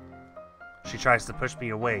that? She tries to push me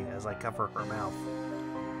away as I cover her mouth.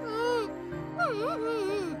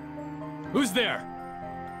 Who's there?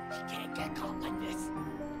 She can't get caught like this.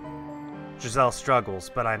 Giselle struggles,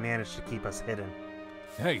 but I manage to keep us hidden.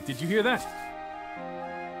 Hey, did you hear that?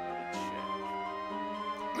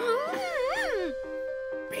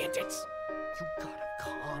 Bandits, you gotta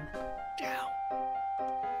calm down.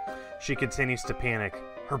 She continues to panic.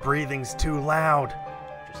 Her breathing's too loud.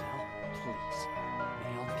 Giselle, please,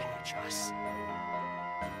 they'll catch us.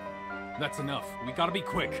 That's enough. We gotta be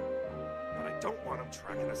quick. But I don't want him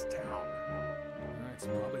tracking us down. It's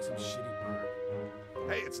probably some shitty bird.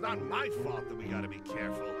 Hey, it's not my fault that we gotta be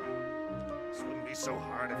careful. This wouldn't be so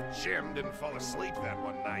hard if Jim didn't fall asleep that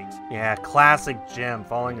one night. Yeah, classic Jim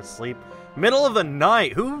falling asleep. Middle of the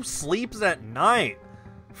night. Who sleeps at night?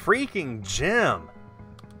 Freaking Jim.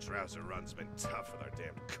 Trouser Run's been tough with our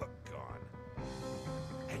damn cook gone.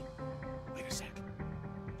 Hey, wait a sec.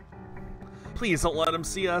 Please don't let him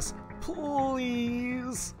see us.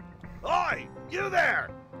 Please. Oi, you there!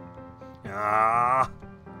 Ah.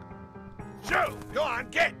 Joe, go on,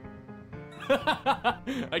 get!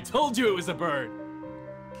 I told you it was a bird.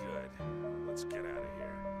 Good. Let's get out of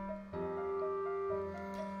here.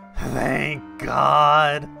 Thank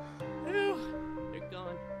God. Phew, they're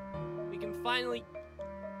gone. We can finally...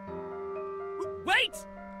 Wait!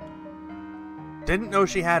 Didn't know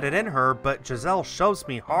she had it in her, but Giselle shoves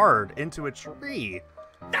me hard into a tree.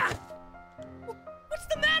 Ah! What's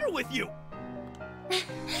the matter with you?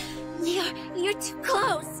 You're too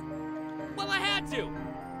close. Well, I had to.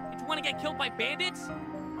 Did you want to get killed by bandits?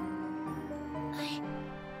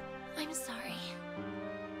 I'm sorry.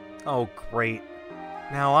 Oh, great.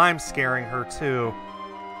 Now I'm scaring her too.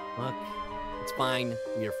 Look, it's fine.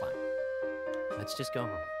 You're fine. Let's just go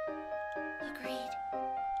home. Agreed.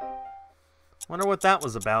 Wonder what that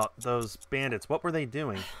was about, those bandits. What were they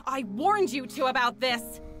doing? I warned you two about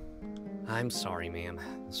this. I'm sorry, ma'am.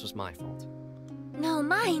 This was my fault. No,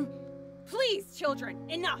 mine. Please, children,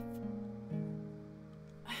 enough.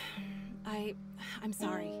 I'm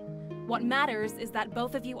sorry. What matters is that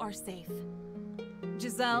both of you are safe.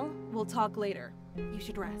 Giselle, we'll talk later. You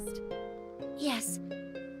should rest. Yes.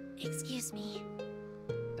 Excuse me.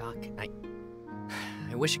 Doc,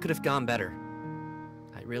 I wish it could have gone better.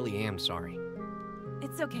 I really am sorry.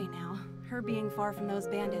 It's okay now. Her being far from those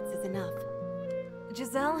bandits is enough.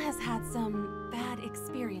 Giselle has had some bad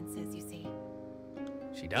experiences, you see.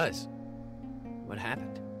 She does. What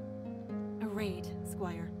happened? A raid,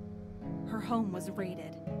 Squire. Her home was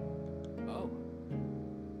raided. Oh.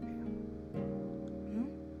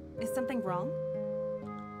 Is something wrong?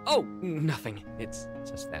 Oh, nothing. It's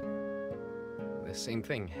just that the same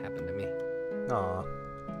thing happened to me. Aw.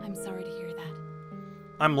 I'm sorry to hear that.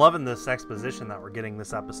 I'm loving this exposition that we're getting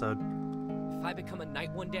this episode. If I become a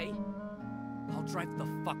knight one day, I'll drive the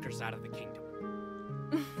fuckers out of the kingdom.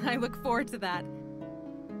 I look forward to that.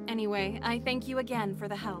 Anyway, I thank you again for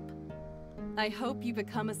the help. I hope you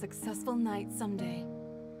become a successful knight someday.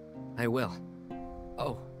 I will.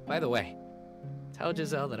 Oh, by the way, tell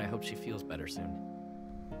Giselle that I hope she feels better soon.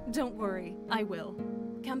 Don't worry, I will.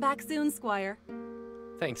 Come back soon, Squire.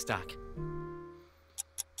 Thanks, Doc.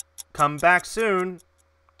 Come back soon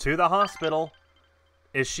to the hospital.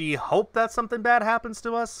 Is she hope that something bad happens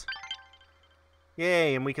to us?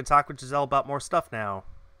 Yay, and we can talk with Giselle about more stuff now.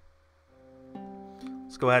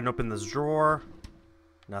 Let's go ahead and open this drawer.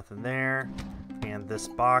 Nothing there. And this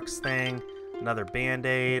box thing. Another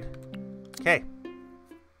band-aid. Okay.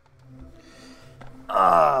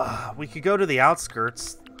 We could go to the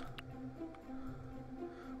outskirts.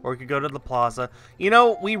 Or we could go to the plaza. You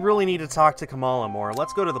know, we really need to talk to Kamala more.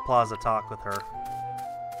 Let's go to the plaza, talk with her.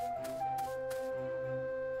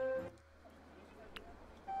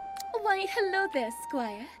 Why, hello there,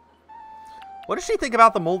 Squire. What does she think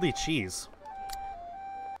about the moldy cheese?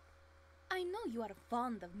 I know you are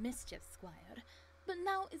fond of mischief, Squire, but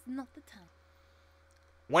now is not the time.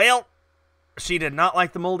 Well, she did not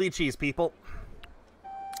like the moldy cheese, people.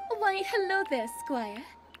 Why, hello there, Squire.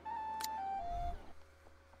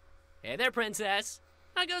 Hey there, Princess.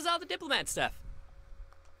 How goes all the diplomat stuff?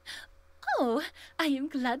 Oh, I am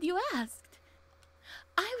glad you asked.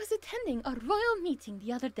 I was attending a royal meeting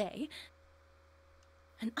the other day,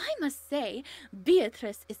 and I must say,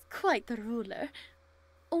 Beatrice is quite the ruler.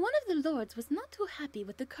 One of the lords was not too happy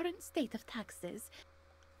with the current state of taxes.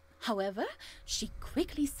 However, she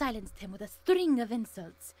quickly silenced him with a string of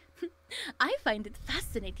insults. I find it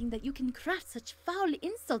fascinating that you can craft such foul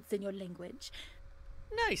insults in your language.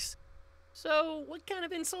 Nice. So, what kind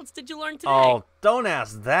of insults did you learn today? Oh, don't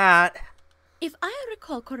ask that. If I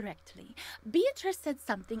recall correctly, Beatrice said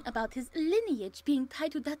something about his lineage being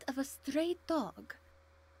tied to that of a stray dog.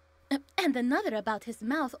 And another about his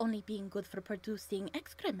mouth only being good for producing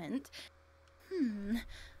excrement.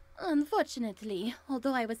 Unfortunately,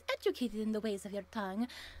 although I was educated in the ways of your tongue,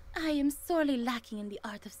 I am sorely lacking in the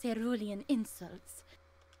art of cerulean insults.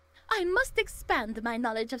 I must expand my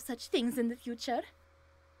knowledge of such things in the future.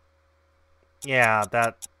 Yeah,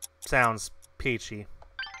 that sounds peachy.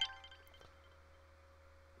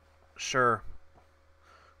 Sure.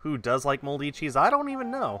 Who does like moldy cheese? I don't even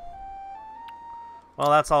know. Well,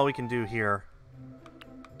 that's all we can do here.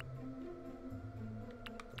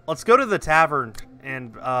 Let's go to the tavern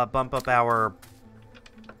and bump up our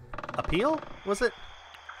appeal? Was it?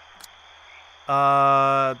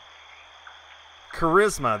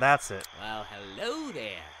 Charisma, that's it. Well, hello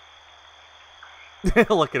there.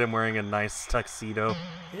 Look at him wearing a nice tuxedo.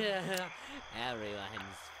 Everyone's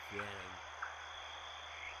feeling.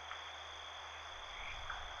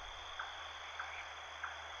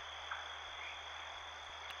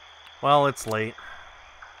 Well, it's late.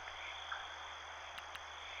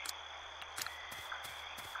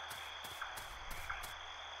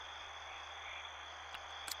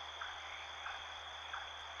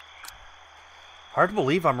 Hard to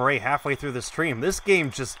believe I'm already halfway through the stream. This game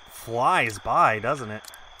just flies by, doesn't it?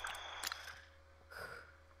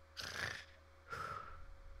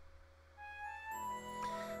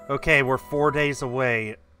 Okay, we're 4 days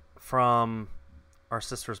away from our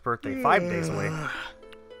sister's birthday. 5 days away.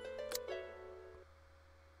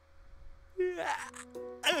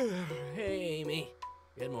 Hey, Amy.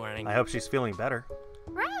 Good morning. I hope she's feeling better.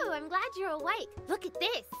 Bro, I'm glad you're awake. Look at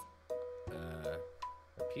this.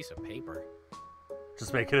 A piece of paper.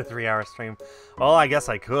 Just make it a 3-hour stream. Well, I guess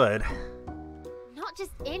I could. Not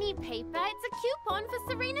just any paper, it's a coupon for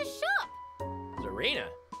Serena's shop. Serena?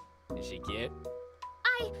 Is she cute?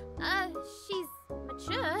 She's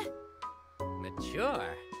mature.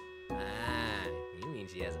 Mature? Ah, you mean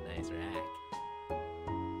she has a nice rack.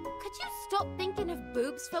 Could you stop thinking of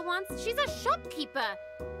boobs for once? She's a shopkeeper.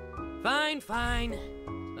 Fine, fine.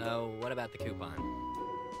 So, what about the coupon?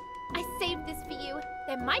 I saved this for you.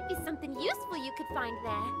 There might be something useful you could find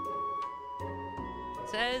there. It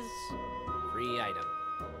says free item.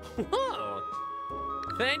 Whoa!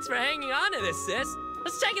 Thanks for hanging on to this, sis.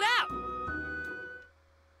 Let's check it out.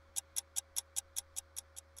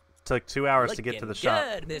 Took 2 hours to get to the shop.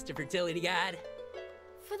 Good, Mr. Fertility God.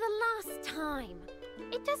 For the last time.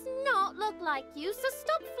 It does not look like you, so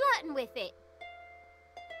stop flirting with it.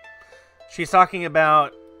 She's talking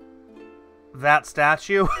about that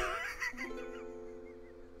statue.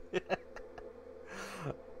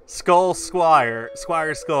 Skull Squire.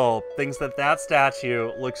 Squire Skull thinks that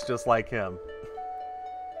statue looks just like him.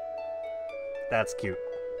 That's cute.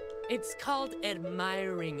 It's called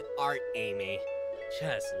admiring art, Amy.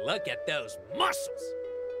 Just look at those muscles.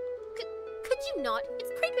 Could you not?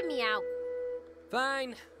 It's creeping me out.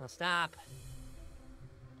 Fine, I'll stop.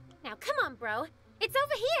 Now come on, bro. It's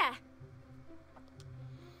over here.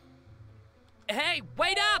 Hey,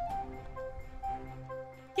 wait up!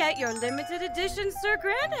 Get your limited edition Sir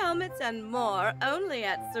Grand helmets and more only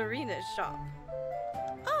at Serena's shop.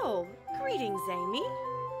 Oh, greetings, Amy.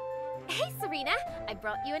 Hey, Serena. I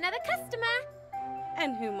brought you another customer.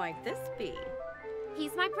 And who might this be?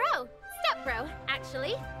 He's my bro. Step bro,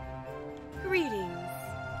 actually. Greetings.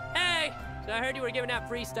 Hey! So I heard you were giving out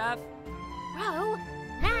free stuff. Bro,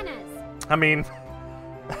 manners. I mean,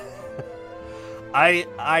 I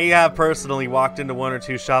have personally walked into 1 or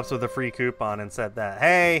 2 shops with a free coupon and said that,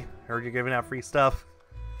 hey, heard you're giving out free stuff.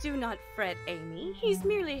 Do not fret, Amy. He's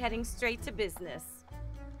merely heading straight to business.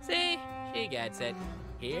 See? She gets it.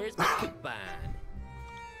 Here's my coupon.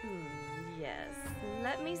 Yes.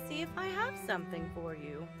 Let me see if I have something for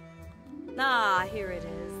you. Ah, here it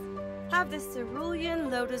is. Have this cerulean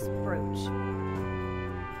lotus brooch.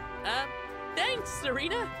 Thanks,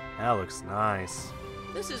 Serena. That looks nice.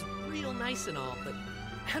 This is real nice and all, but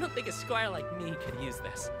I don't think a squire like me could use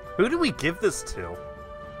this. Who do we give this to?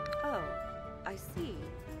 Oh, I see.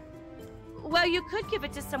 Well, you could give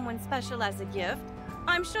it to someone special as a gift.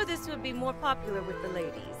 I'm sure this would be more popular with the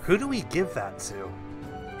ladies. Who do we give that to?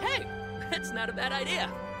 Hey, that's not a bad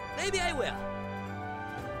idea. Maybe I will.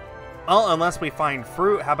 Well, unless we find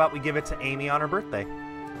fruit, how about we give it to Amy on her birthday?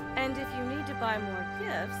 And if you need to buy more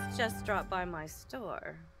gifts, just drop by my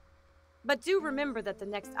store. But do remember that the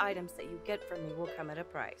next items that you get from me will come at a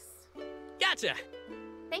price. Gotcha.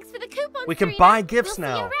 Thanks for the coupon, We can Serena. buy gifts We'll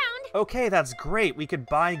see you now. around. Okay, that's great. We could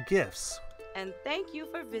buy gifts. And thank you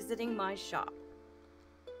for visiting my shop.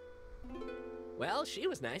 Well, she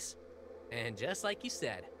was nice. And just like you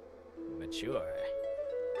said, mature.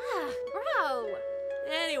 Ah, bro.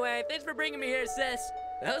 Anyway, thanks for bringing me here, sis.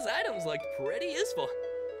 Those items looked pretty useful.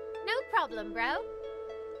 No problem, bro.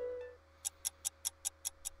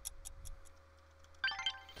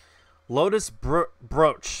 Lotus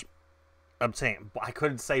brooch obtained. I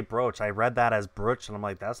couldn't say brooch. I read that as brooch, and I'm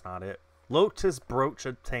like, that's not it. Lotus brooch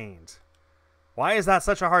obtained. Why is that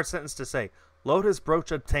such a hard sentence to say? Lotus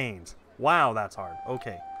brooch obtained. Wow, that's hard.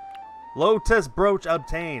 Okay. Lotus brooch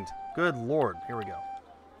obtained. Good lord. Here we go.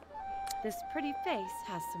 This pretty face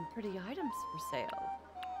has some pretty items for sale.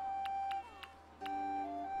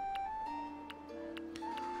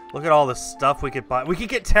 Look at all the stuff we could buy. We could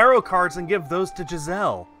get tarot cards and give those to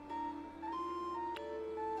Giselle.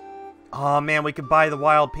 Oh man, we could buy the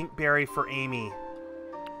wild pink berry for Amy.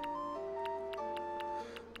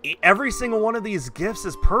 Every single one of these gifts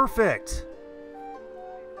is perfect.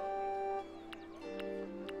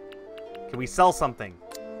 Can we sell something?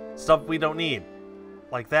 Stuff we don't need.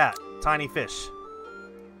 Like that. Tiny fish.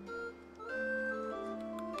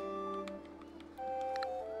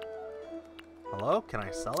 Hello? Can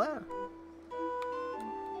I sell that?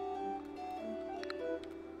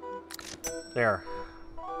 There.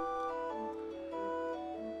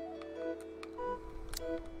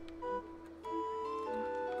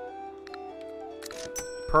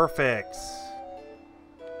 Perfect.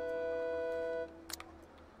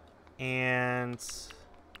 And...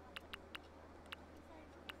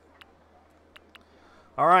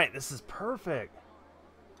 Alright, this is perfect.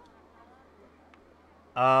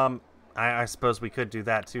 I suppose we could do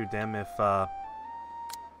that too, Dim, if that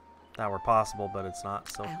were possible, but it's not,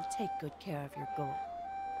 so... I'll take good care of your gold.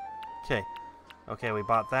 Okay. Okay, we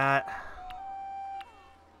bought that.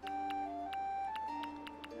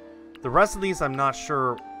 The rest of these I'm not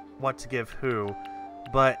sure what to give who,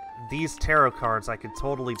 but these tarot cards I could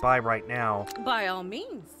totally buy right now. By all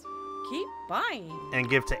means, keep buying. And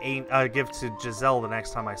give to Giselle the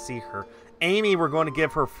next time I see her. Amy, we're going to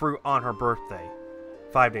give her fruit on her birthday.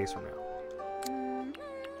 5 days from now.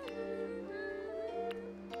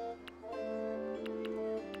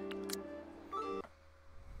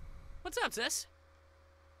 What's up, sis?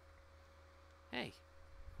 Hey,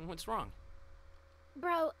 what's wrong?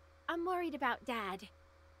 Bro, I'm worried about Dad.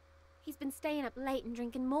 He's been staying up late and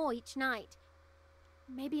drinking more each night.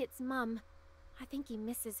 Maybe it's Mum. I think he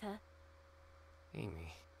misses her.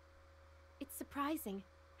 Amy. It's surprising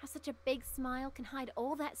how such a big smile can hide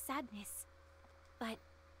all that sadness.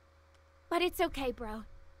 But it's okay, bro.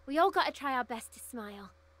 We all gotta try our best to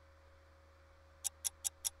smile.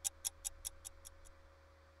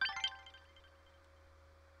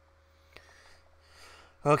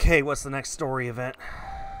 Okay, what's the next story event?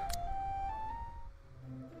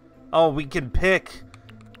 Oh, we can pick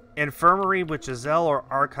Infirmary with Giselle or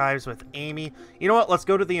Archives with Amy. You know what? Let's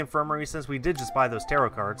go to the Infirmary since we did just buy those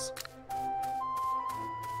tarot cards.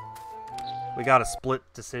 We got a split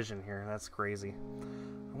decision here. That's crazy.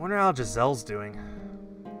 I wonder how Giselle's doing.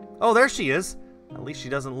 Oh, there she is. At least she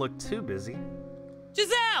doesn't look too busy.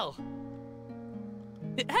 Giselle!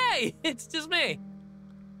 Hey, it's just me.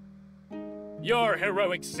 Your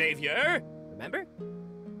heroic savior. Remember?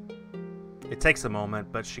 It takes a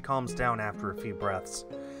moment, but she calms down after a few breaths,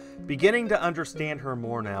 beginning to understand her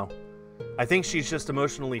more now. I think she's just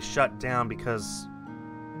emotionally shut down because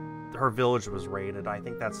her village was raided. I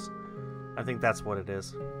think that's what it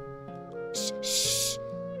is. Shh, shh.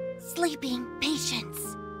 Sleeping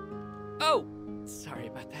patience. Oh, sorry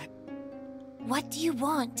about that. What do you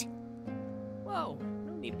want? Whoa,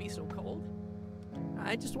 no need to be so cold.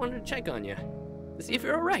 I just wanted to check on you, to see if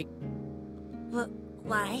you're alright.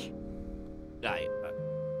 Why?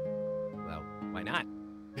 Well, why not?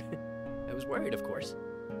 I was worried, of course.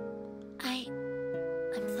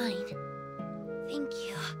 I'm fine. Thank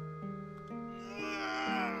you.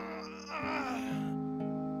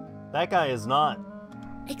 That guy is not.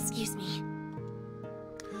 Excuse me.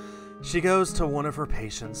 She goes to one of her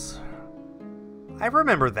patients. I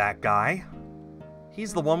remember that guy.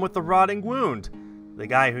 He's the one with the rotting wound. The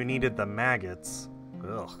guy who needed the maggots.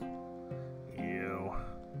 Ugh. Ew.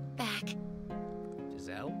 Back.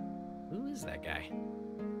 Giselle? Who is that guy?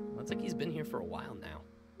 Looks like he's been here for a while now.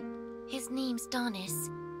 His name's Donis.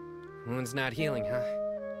 Wound's not healing, huh?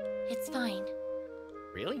 It's fine.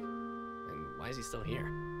 Really? And why is he still here?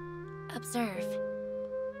 Observe.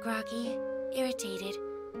 Groggy, irritated,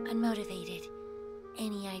 unmotivated.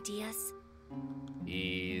 Any ideas?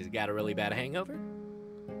 He's got a really bad hangover?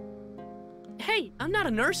 Hey, I'm not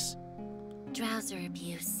a nurse. Drowser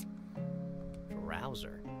abuse.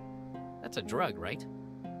 Drowser? That's a drug, right?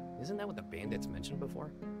 Isn't that what the bandits mentioned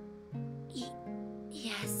before?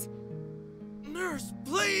 Yes. Nurse,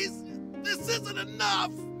 please! This isn't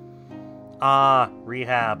enough!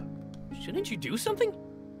 Rehab. Shouldn't you do something?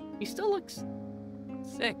 He still looks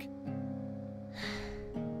sick.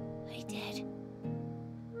 I did.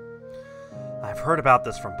 I've heard about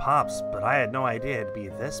this from Pops, but I had no idea it'd be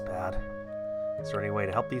this bad. Is there any way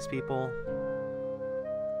to help these people?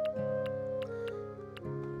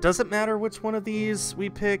 Does it matter which one of these we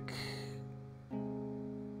pick?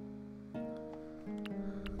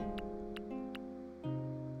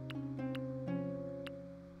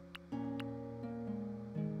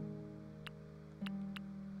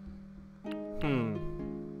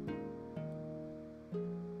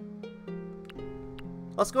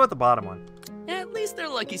 Let's go with the bottom one. At least they're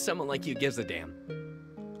lucky someone like you gives a damn.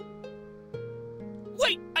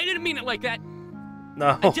 Wait, I didn't mean it like that.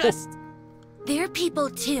 No. They're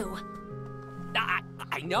people too.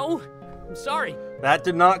 I know. I'm sorry. That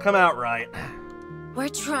did not come out right. We're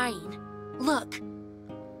trying. Look.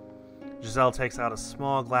 Giselle takes out a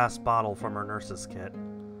small glass bottle from her nurse's kit.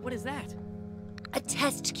 What is that? A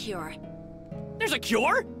test cure. There's a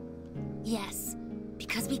cure? Yes,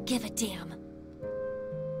 because we give a damn.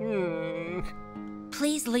 Hmm.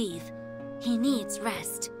 Please leave. He needs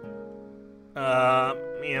rest.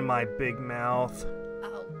 Me and my big mouth.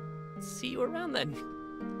 I'll see you around then.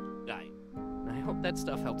 I hope that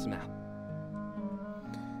stuff helps him out.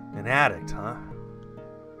 An addict, huh?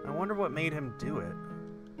 I wonder what made him do it.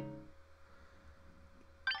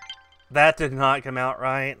 That did not come out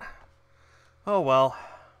right. Oh well.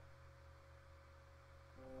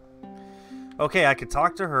 Okay, I could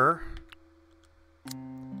talk to her.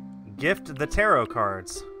 Gift the tarot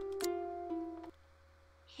cards.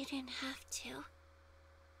 You didn't have to.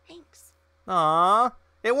 Thanks. Aww,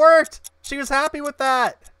 it worked! She was happy with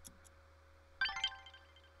that!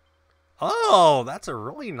 Oh, that's a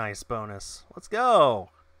really nice bonus. Let's go!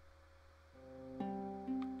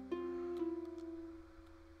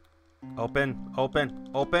 Open, open,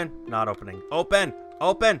 open, not opening. Open,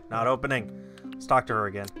 open, not opening. Let's talk to her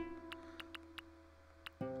again.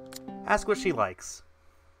 Ask what she likes.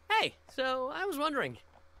 Hey, so I was wondering,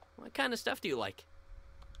 what kind of stuff do you like?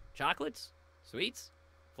 Chocolates? Sweets?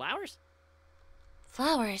 Flowers?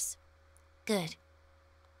 Flowers. Good.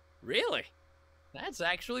 Really? That's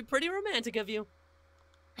actually pretty romantic of you.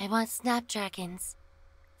 I want snapdragons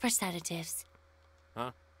for sedatives.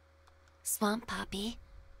 Huh? Swamp poppy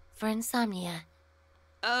for insomnia.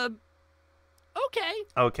 Okay.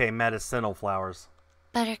 Okay, medicinal flowers.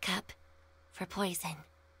 Buttercup for poison.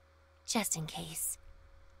 Just in case.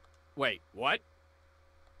 Wait, what?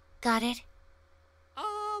 Got it?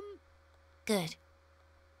 Good.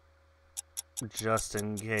 Just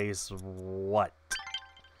in case what?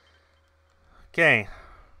 Okay.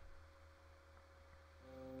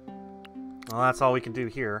 Well, that's all we can do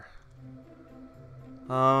here.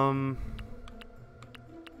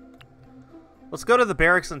 Let's go to the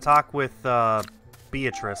barracks and talk with,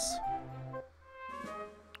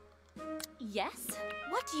 Yes?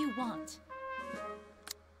 What do you want?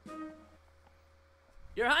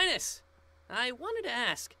 Your Highness, I wanted to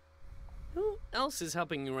ask, who else is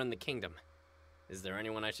helping you run the kingdom? Is there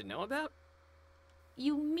anyone I should know about?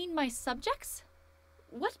 You mean my subjects?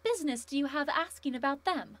 What business do you have asking about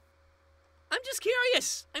them? I'm just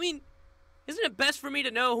curious. I mean, isn't it best for me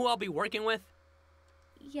to know who I'll be working with?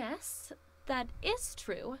 Yes, that is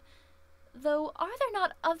true. Though, are there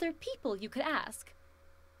not other people you could ask?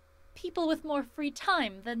 People with more free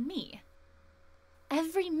time than me.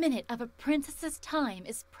 Every minute of a princess's time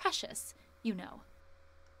is precious, you know.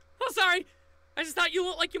 Oh, sorry. I just thought you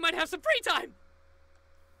looked like you might have some free time.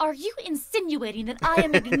 Are you insinuating that I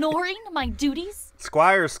am ignoring my duties?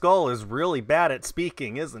 Squire Skull is really bad at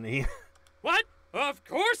speaking, isn't he? What? Of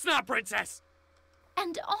course not, Princess.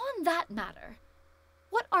 And on that matter,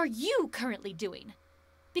 what are you currently doing?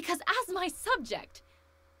 Because as my subject,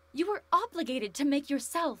 you are obligated to make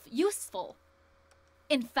yourself useful.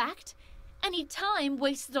 In fact, any time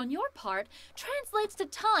wasted on your part translates to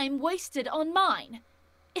time wasted on mine.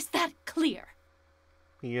 Is that clear?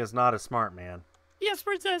 He is not a smart man. Yes,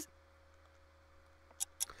 Princess.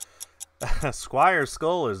 Squire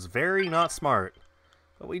Skull is very not smart.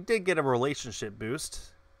 But we did get a relationship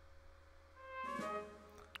boost.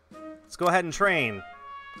 Let's go ahead and train.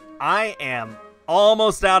 I am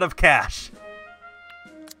almost out of cash.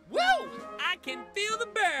 Woo! I can feel the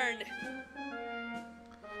burn.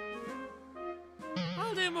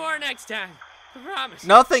 I'll do more next time. I promise.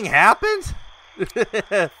 Nothing happened?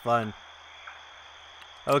 Fun.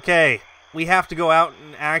 Okay, we have to go out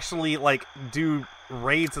and actually, like, do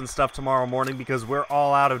raids and stuff tomorrow morning because we're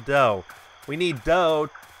all out of dough. We need dough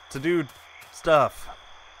to do stuff.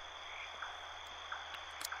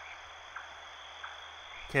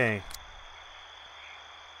 Okay.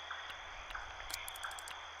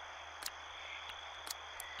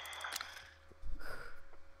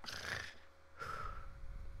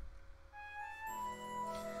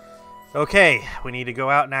 Okay, we need to go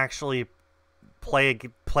out and actually play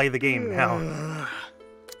the game now.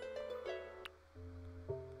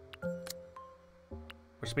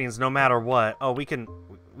 Which means no matter what. Oh, we can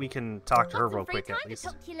talk to her real quick at least.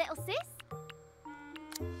 Talk to your little sis?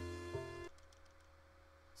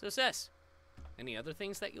 So, Cess, any other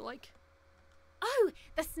things that you like? Oh,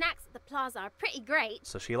 the snacks at the plaza are pretty great.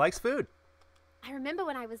 So she likes food. I remember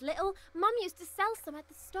when I was little, Mum used to sell some at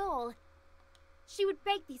the stall. She would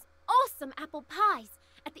bake these awesome apple pies.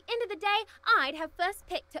 At the end of the day, I'd have first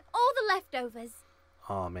pick to all the leftovers.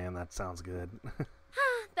 Oh man, that sounds good.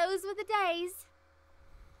 Those were the days.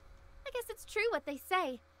 I guess it's true what they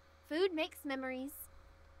say. Food makes memories.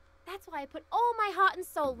 That's why I put all my heart and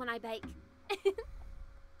soul when I bake.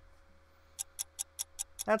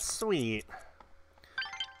 That's sweet.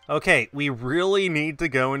 Okay, we really need to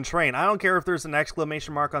go and train. I don't care if there's an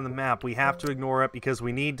exclamation mark on the map. We have to ignore it because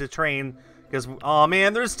we need to train. Because, oh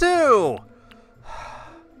man, there's two!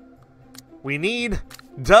 We need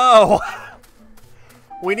dough!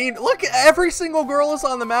 We need, look, every single girl is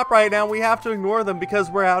on the map right now. We have to ignore them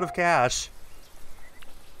because we're out of cash.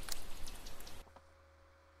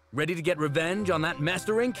 Ready to get revenge on that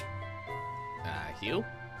Master Ink? Hugh?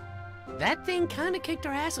 That thing kinda kicked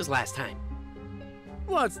our asses last time.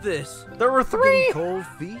 What's this? There were three! Getting cold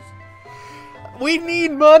feet? We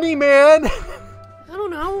need money, man! I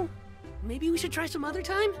don't know. Maybe we should try some other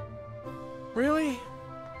time? Really?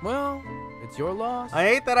 Well, it's your loss. I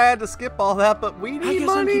hate that I had to skip all that, but we I need guess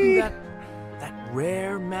I'm money! keeping that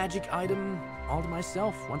rare magic item all to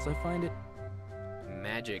myself once I find it.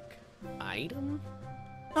 Magic item?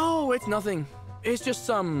 Oh, it's nothing. It's just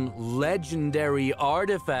some legendary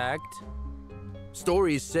artifact.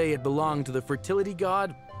 Stories say it belonged to the fertility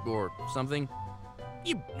god, or something.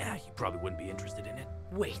 You probably wouldn't be interested in it.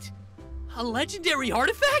 Wait, a legendary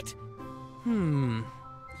artifact?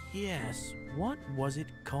 Yes. What was it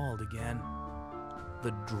called again?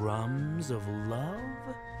 The Drums of Love?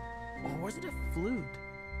 Or was it a flute?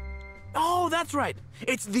 Oh, that's right.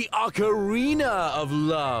 It's the Ocarina of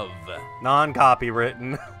Love.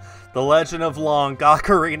 Non-copywritten. The Legend of Long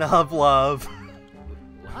Ocarina of Love.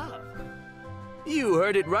 Love? You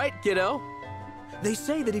heard it right, kiddo. They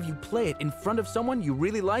say that if you play it in front of someone you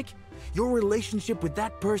really like, your relationship with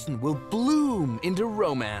that person will bloom into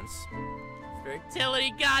romance.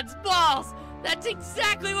 Fertility god's balls! That's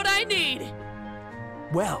exactly what I need!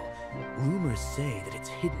 Well, rumors say that it's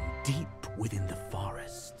hidden deep within the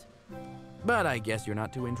forest. But I guess you're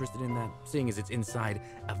not too interested in that, seeing as it's inside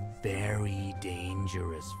a very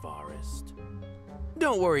dangerous forest.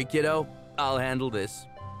 Don't worry, kiddo. I'll handle this.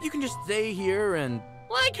 You can just stay here and...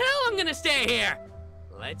 Like hell I'm gonna stay here!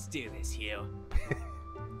 Let's do this, Hugh.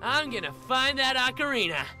 I'm gonna find that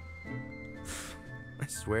ocarina. I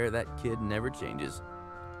swear that kid never changes.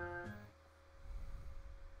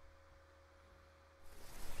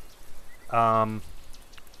 Caught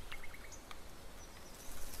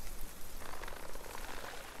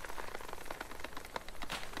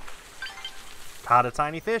a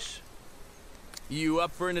tiny fish. You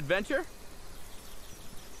up for an adventure?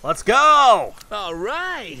 Let's go! All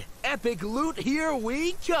right, epic loot, here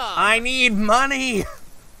we come. I need money!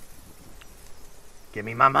 Give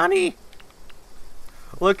me my money!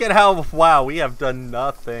 Look at how, wow, we have done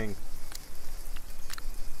nothing.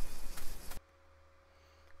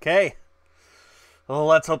 Okay. Well,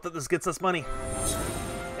 let's hope that this gets us money.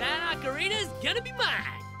 That ocarina's gonna be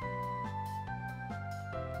mine!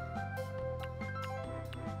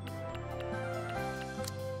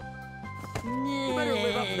 You better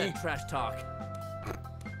live up to that trash talk.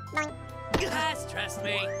 Just trust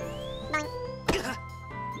me.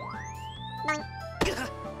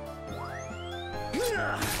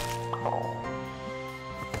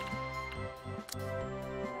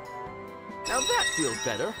 Now that feels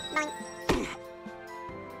better.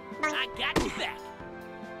 I got you back.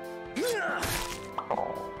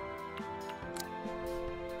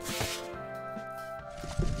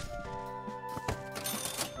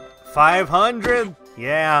 500?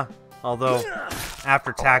 Yeah. Although,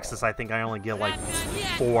 after taxes, I think I only get like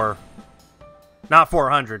 4. Not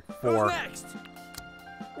 400. 4. Next.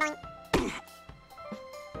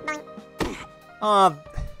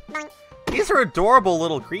 These are adorable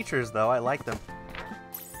little creatures, though. I like them.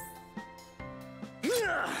 We're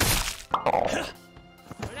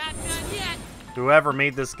not done yet. Whoever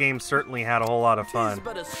made this game certainly had a whole lot of fun. Tis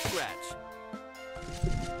but a scratch.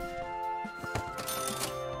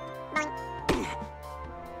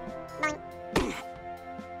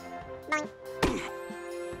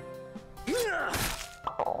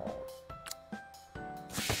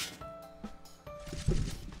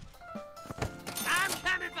 I'm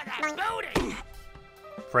coming for that booty.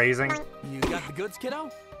 Phrasing. You got the goods, kiddo?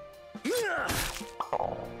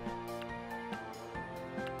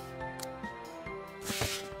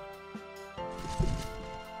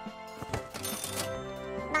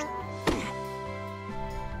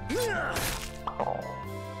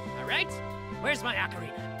 All right, where's my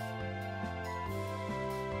ocarina?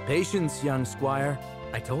 Patience, young squire.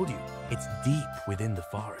 I told you, it's deep within the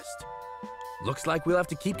forest. Looks like we'll have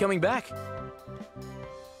to keep coming back.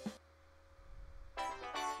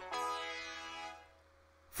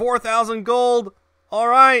 $4,000 gold. All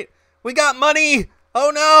right, we got money.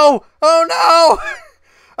 Oh no! Oh no!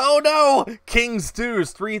 Oh no! King's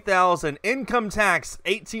dues 3,000. Income tax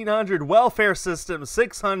 1,800. Welfare system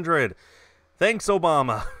 600. Thanks,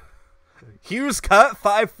 Obama. Hughes cut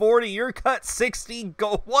 540. Your cut 60.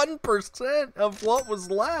 Go 1% of what was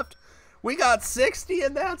left. We got 60,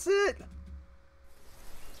 and that's it.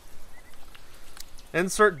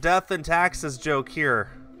 Insert death and taxes joke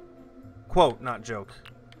here. Quote, not joke.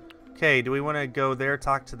 Okay, do we want to go there,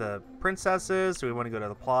 talk to the princesses? Do we want to go to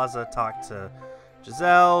the plaza, talk to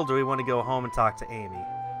Giselle? Do we want to go home and talk to Amy?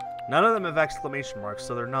 None of them have exclamation marks,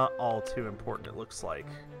 so they're not all too important, it looks like.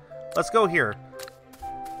 Let's go here.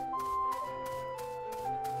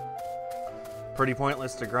 Pretty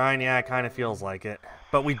pointless to grind. Yeah, it kind of feels like it.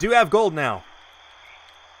 But we do have gold now.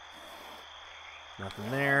 Nothing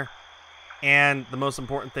there. And the most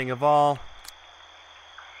important thing of all,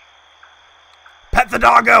 pet the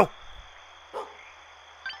doggo!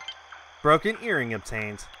 Broken earring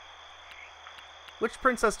obtained. Which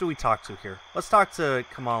princess do we talk to here? Let's talk to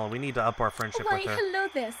Kamala. We need to up our friendship Why, with her. hello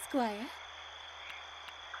there, Squire.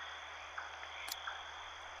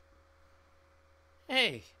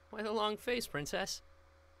 Hey, why the long face, princess?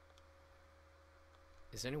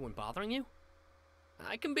 Is anyone bothering you?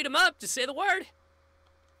 I can beat him up, just say the word.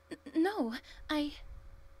 No, I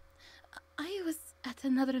was at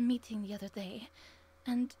another meeting the other day,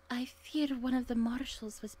 and I fear one of the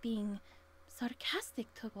marshals was being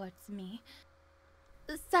sarcastic towards me.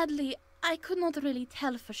 Sadly, I could not really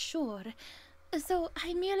tell for sure, so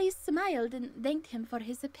I merely smiled and thanked him for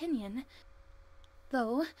his opinion.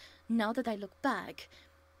 Though, now that I look back,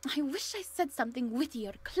 I wish I said something witty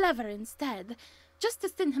or clever instead, just to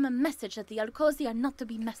send him a message that the Alcosi are not to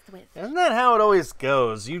be messed with. Isn't that how it always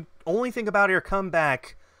goes? You only think about your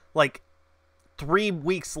comeback, like, 3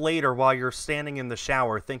 weeks later while you're standing in the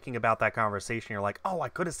shower thinking about that conversation. You're like, oh, I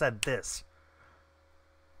could have said this.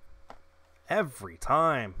 Every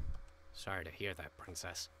time. Sorry to hear that,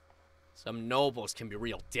 princess. Some nobles can be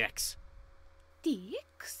real dicks.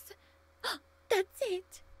 Dicks? That's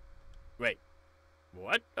it. Wait,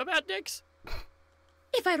 what about dicks?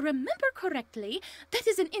 If I remember correctly, that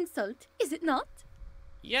is an insult, is it not?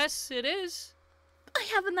 Yes, it is. I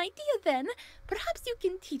have an idea then. Perhaps you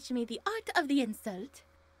can teach me the art of the insult.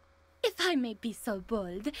 If I may be so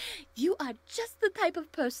bold, you are just the type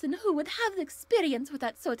of person who would have experience with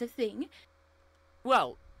that sort of thing.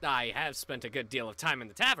 Well, I have spent a good deal of time in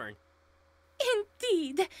the tavern.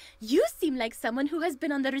 Indeed. You seem like someone who has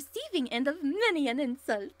been on the receiving end of many an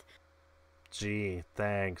insult. Gee,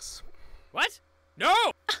 thanks. What? No!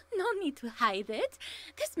 No need to hide it.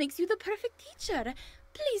 This makes you the perfect teacher.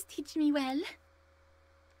 Please teach me well.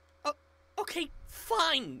 Okay,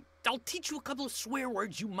 fine. I'll teach you a couple of swear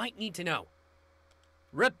words you might need to know.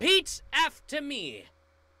 Repeat after me.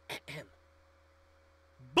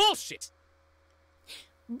 Bullshit.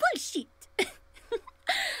 Bullshit.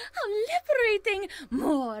 How liberating.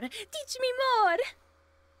 More. Teach me more.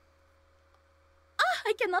 Ah,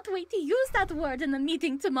 I cannot wait to use that word in the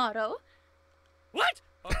meeting tomorrow. What?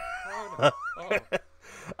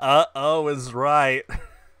 Uh-oh is right.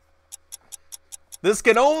 This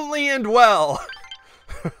can only end well.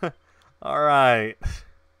 Alright.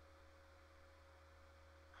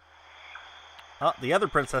 Oh, the other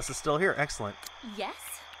princess is still here. Excellent. Yes?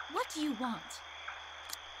 What do you want?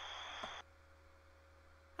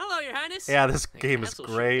 Hello, Your Highness. Yeah, this The game is castle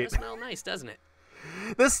sure great. does smell nice, doesn't it?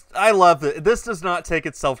 I love it. This does not take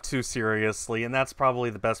itself too seriously, and that's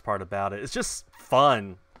probably the best part about it. It's just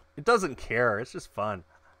fun. It doesn't care. It's just fun.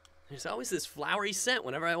 There's always this flowery scent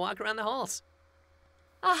whenever I walk around the halls.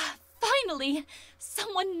 Ah, finally!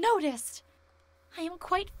 Someone noticed! I am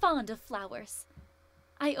quite fond of flowers.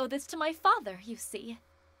 I owe this to my father, you see.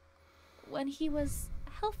 When he was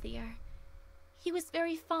healthier, he was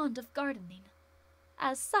very fond of gardening.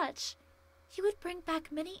 As such, he would bring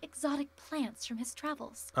back many exotic plants from his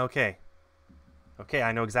travels. Okay. Okay,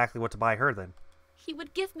 I know exactly what to buy her then. He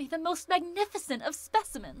would give me the most magnificent of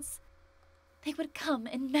specimens. They would come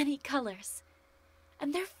in many colors,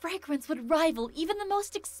 and their fragrance would rival even the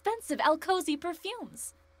most expensive Alcozy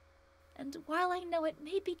perfumes. And while I know it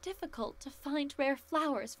may be difficult to find rare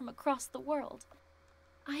flowers from across the world,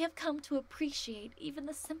 I have come to appreciate even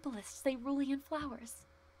the simplest cerulean flowers.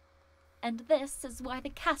 And this is why the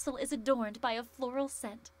castle is adorned by a floral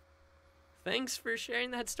scent. Thanks for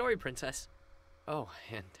sharing that story, Princess. Oh,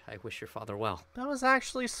 and I wish your father well. That was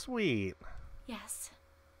actually sweet. Yes.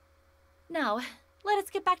 Now, let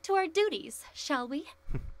us get back to our duties, shall we?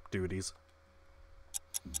 Duties.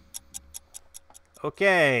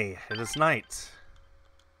 Okay, it is night.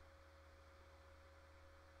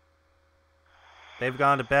 They've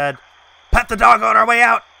gone to bed. Pet the dog on our way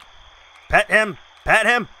out! Pet him! Pet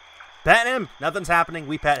him! Pet him! Nothing's happening.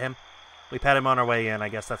 We pet him. We pet him on our way in. I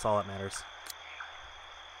guess that's all that matters.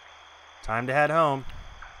 Time to head home.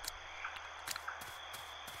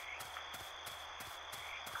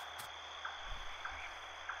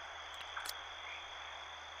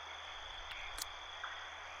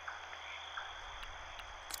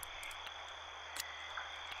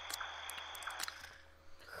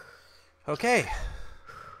 Okay.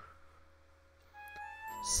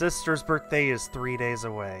 Sister's birthday is 3 days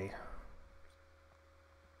away.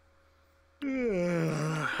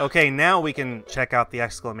 Okay, now we can check out the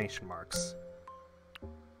exclamation marks.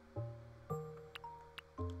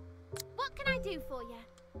 What can I do for you?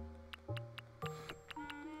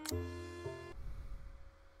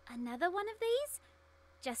 Another one of these?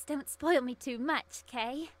 Just don't spoil me too much,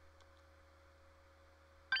 Kay?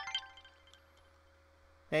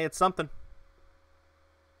 Hey, it's something.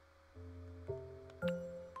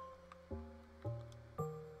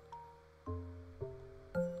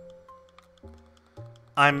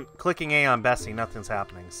 I'm clicking A on Bessie, nothing's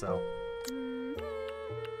happening, so...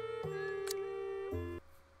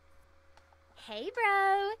 Hey,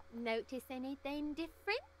 bro. Notice anything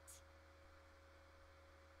different?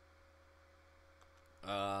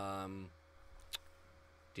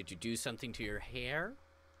 Did you do something to your hair?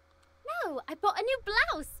 No, I bought a new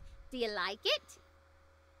blouse. Do you like it?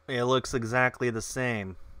 It looks exactly the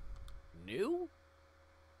same. New?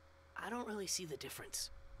 I don't really see the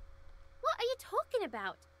difference. What are you talking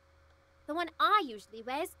about? The one I usually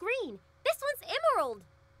wear is green. This one's emerald.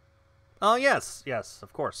 Oh, yes, yes,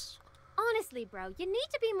 of course. Honestly, bro, you need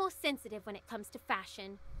to be more sensitive when it comes to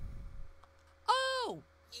fashion. Oh,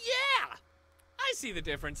 yeah! I see the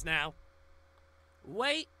difference now.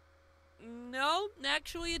 Wait. No,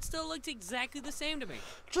 actually, it still looked exactly the same to me.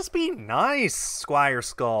 Just be nice, Squire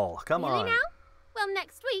Skull. Come Really on. now? Well,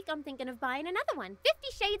 next week I'm thinking of buying another one, 50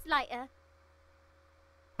 Shades Lighter.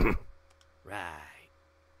 Right.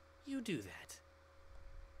 You do that.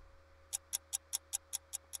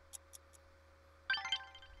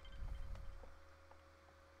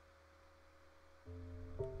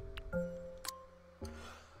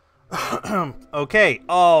 Okay.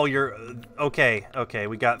 Oh, you're... Okay, okay.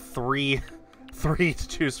 We got three to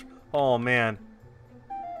choose. Oh, man.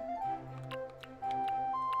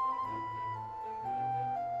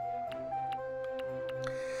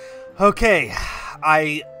 Okay,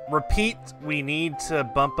 I repeat, we need to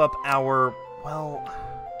bump up our, well,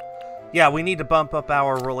 yeah, we need to bump up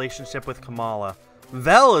our relationship with Kamala.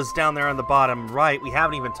 Vel is down there on the bottom right. We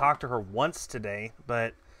haven't even talked to her once today,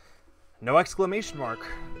 but no exclamation mark.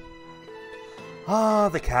 Ah,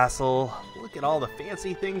 the castle. Look at all the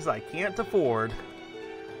fancy things I can't afford.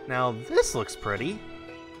 Now this looks pretty.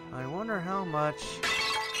 I wonder how much.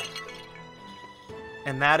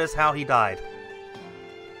 And that is how he died.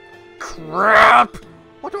 Crap!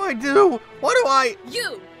 What do I do? What do I...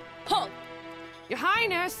 You! Halt! Your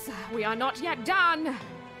Highness, we are not yet done.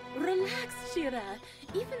 Relax, Shira.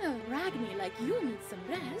 Even a Ragni like you needs some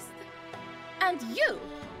rest. And you!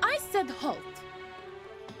 I said halt.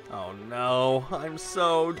 Oh no, I'm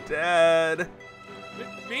so dead.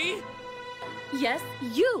 Me? Yes,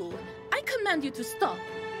 you! I command you to stop.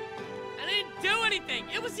 I didn't do anything.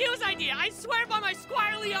 It was Hugh's idea. I swear by my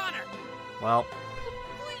squirely honor. Well...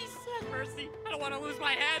 Please have mercy. I don't want to lose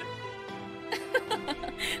my head.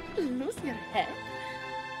 Lose your head?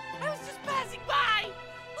 I was just passing by.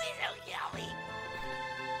 Please don't kill me.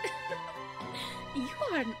 You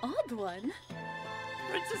are an odd one.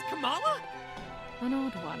 Princess Kamala? An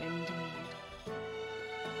odd one indeed.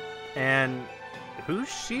 And who's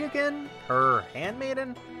she again? Her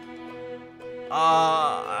handmaiden?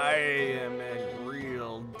 I am in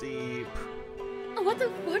real deep. What a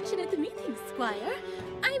fortunate meeting, Squire.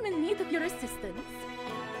 I am in need of your assistance.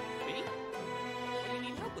 Me? What do you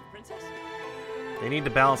need help with, Princess? They need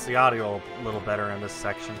to balance the audio a little better in this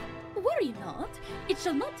section. Worry not. It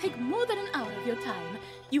shall not take more than an hour of your time.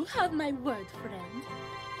 You have my word, friend.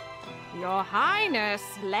 Your Highness,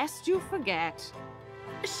 lest you forget.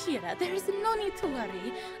 Shira, there is no need to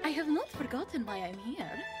worry. I have not forgotten why I'm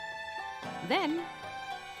here. Then,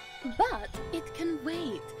 but it can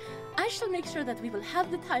wait. I shall make sure that we will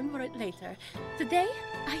have the time for it later. Today,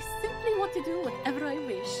 I simply want to do whatever I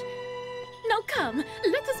wish. Now come,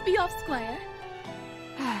 let us be off, Squire.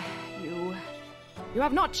 You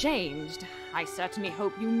have not changed. I certainly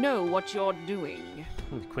hope you know what you're doing.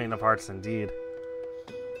 Queen of Hearts indeed.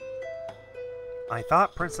 I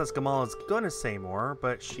thought Princess Kamala's gonna say more,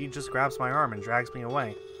 but she just grabs my arm and drags me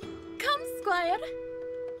away. Come, Squire.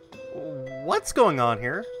 What's going on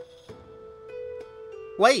here?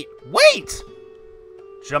 Wait!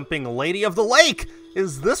 Jumping Lady of the Lake!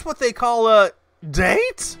 Is this what they call a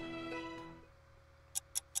date?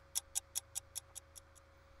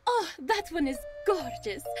 Oh, that one is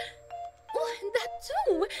gorgeous. Oh, and that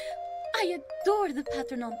too. I adore the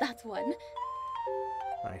pattern on that one.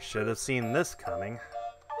 I should have seen this coming.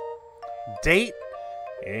 Date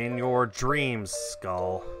in your dreams,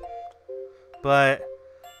 Skull. But,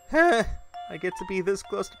 I get to be this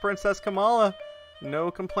close to Princess Kamala.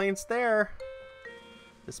 No complaints there.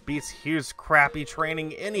 This beats Hugh's crappy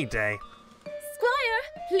training any day. Squire,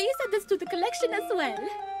 please add this to the collection as well.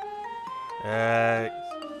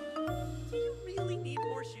 Do you really need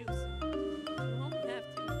more shoes? You only have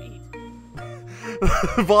 2 feet.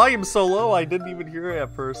 The volume's so low I didn't even hear it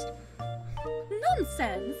at first.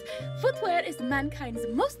 Nonsense! Footwear is mankind's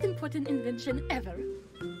most important invention ever.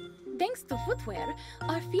 Thanks to footwear,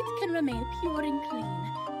 our feet can remain pure and clean.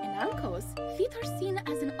 In Alcos, feet are seen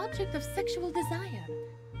as an object of sexual desire.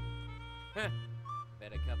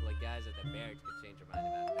 Bet a couple of guys at the barracks could change their mind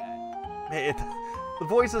about that. The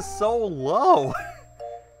voice is so low.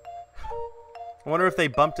 I wonder if they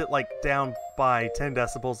bumped it like down by 10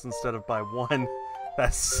 decibels instead of by 1.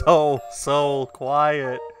 That's so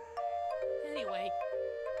quiet. Anyway,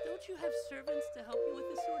 don't you have servants to help you with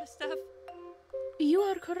this sort of stuff? You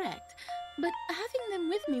are correct, but having them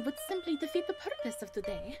with me would simply defeat the purpose of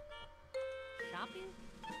today. Shopping?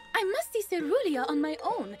 I must see Cerulia on my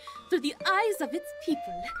own, through the eyes of its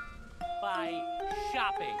people. By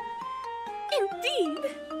shopping.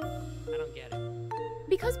 Indeed! I don't get it.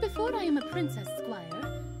 Because before I am a princess,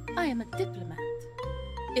 Squire, I am a diplomat.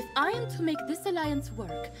 If I am to make this alliance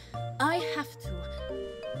work, I have to...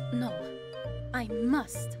 No, I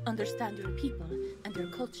must understand your people and your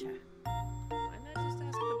culture. Why not just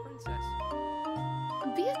ask the princess?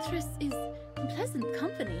 Beatrice is pleasant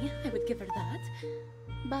company, I would give her that.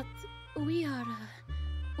 But we are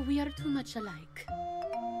too much alike.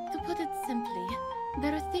 To put it simply,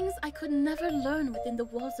 there are things I could never learn within the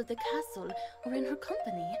walls of the castle or in her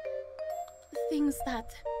company. Things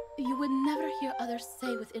that you would never hear others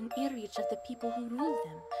say within earreach of the people who rule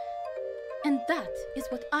them. And that is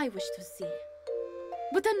what I wish to see.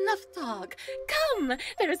 But enough talk! Come!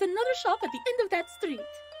 There is another shop at the end of that street.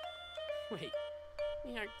 Wait,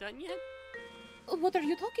 We aren't done yet? What are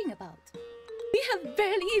you talking about? We have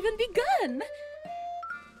barely even begun!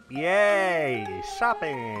 Yay!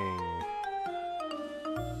 Shopping!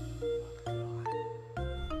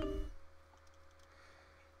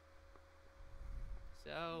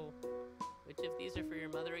 So, which of these are for your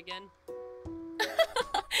mother again?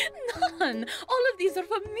 None! All of these are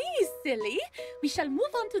for me, silly! We shall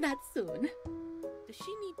move on to that soon. Does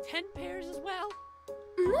she need 10 pairs as well?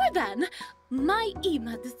 More than! My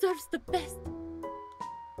Ema deserves the best.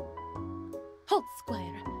 Halt,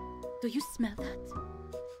 Squire. Do you smell that?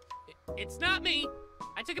 It's not me!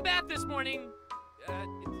 I took a bath this morning.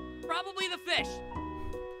 It's probably the fish.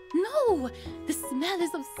 No! The smell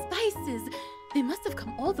is of spices. They must have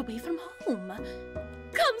come all the way from home.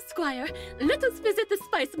 Come, Squire. Let us visit the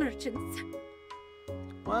spice merchants.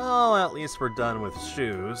 Well, at least we're done with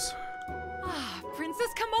shoes. Ah,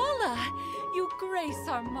 Princess Kamala! You grace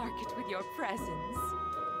our market with your presence.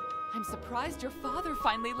 I'm surprised your father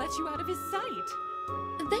finally let you out of his sight.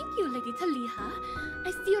 Thank you, Lady Taliha.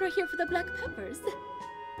 I see you're here for the black peppers.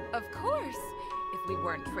 Of course. If we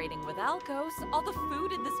weren't trading with Alkos, all the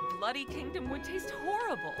food in this bloody kingdom would taste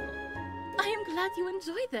horrible. I am glad you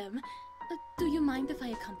enjoy them. Do you mind if I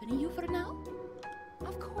accompany you for now?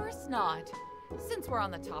 Of course not. Since we're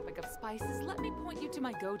on the topic of spices, let me point you to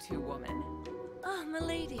my go-to woman. Ah,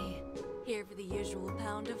 milady. Here for the usual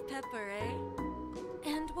pound of pepper, eh?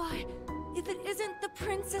 And why, if it isn't the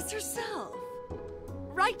princess herself?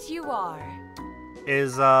 Right you are.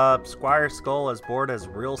 Is Squire Skull as bored as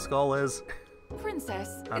Real Skull is? Princess,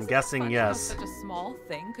 I'm isn't guessing it funny yes. how such a small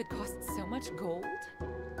thing could cost so much gold?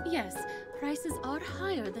 Yes, prices are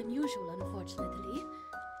higher than usual, unfortunately.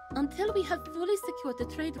 Until we have fully secured the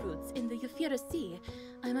trade routes in the Euphira Sea,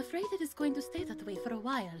 I'm afraid it is going to stay that way for a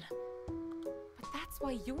while. But that's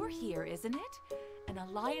why you're here, isn't it? An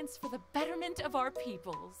alliance for the betterment of our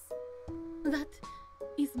peoples. That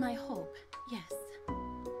is my hope, yes.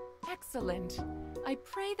 Excellent. I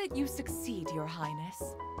pray that you succeed, Your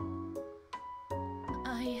Highness.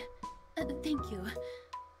 Thank you.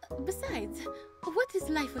 Besides, what is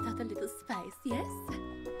life without a little spice, yes?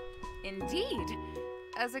 Indeed.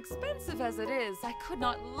 As expensive as it is, I could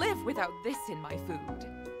not live without this in my food.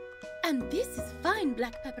 And this is fine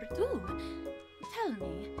black pepper too. Tell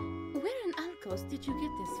me, where in Alkos did you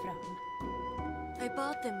get this from? I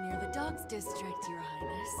bought them near the docks district, Your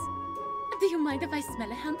Highness. Do you mind if I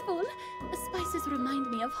smell a handful? Spices remind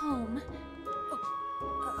me of home.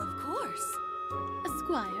 Oh, of course.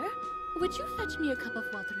 Squire, would you fetch me a cup of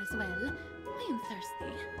water as well? I am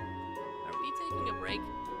thirsty. Are we taking a break?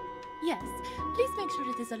 Yes, please make sure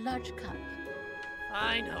it is a large cup.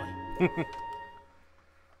 I know it.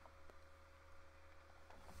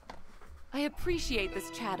 I appreciate this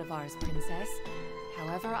chat of ours, Princess.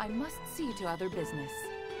 However, I must see to other business.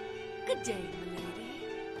 Good day,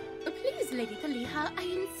 milady. Please, Lady Taliha,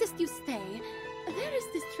 I insist you stay. There is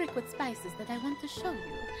this trick with spices that I want to show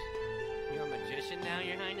you. You're a magician now,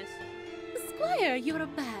 Your Highness? Squire, you're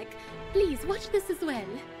back. Please, watch this as well.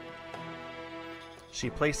 She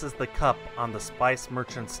places the cup on the spice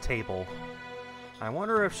merchant's table. I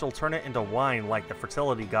wonder if she'll turn it into wine like the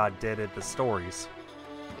fertility god did in the stories.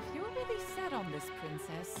 If you're really set on this,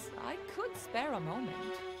 Princess, I could spare a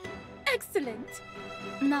moment. Excellent!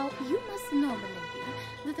 Now, you must know, milady,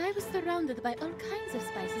 that I was surrounded by all kinds of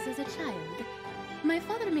spices as a child. My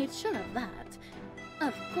father made sure of that.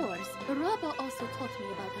 Of course, Robba also taught me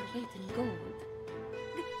about her weight in gold.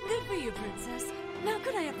 Good for you, Princess. Now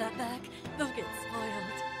could I have that back? They'll get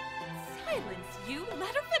spoiled. Silence, you!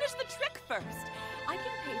 Let her finish the trick first! I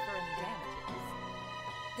can pay for any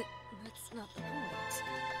damages. That's not the point.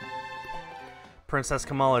 Princess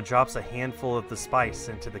Kamala drops a handful of the spice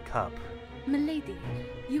into the cup. Milady,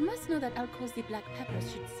 you must know that Alkosi black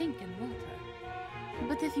peppers should sink in water.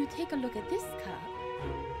 But if you take a look at this cup...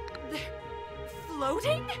 They're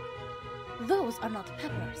floating? Those are not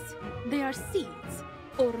peppers. They are seeds.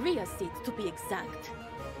 Aurea seeds, to be exact.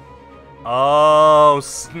 Oh,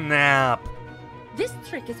 snap! This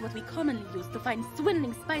trick is what we commonly use to find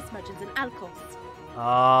swindling spice merchants in Alkos.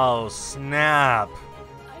 Oh, snap!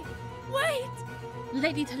 Wait!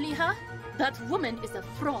 Lady Taliha, that woman is a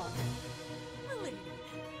fraud. Milady,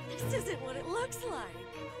 this isn't what it looks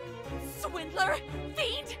like. Swindler!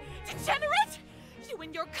 Fiend! Degenerate! You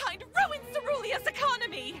and your kind ruined Cerulea's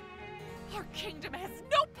economy! Our kingdom has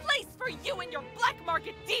no place for you and your black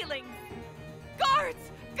market dealings!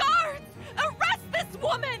 Guards! Guards! Arrest this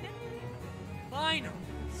woman! Finally,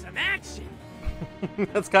 some action!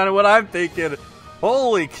 That's kind of what I'm thinking.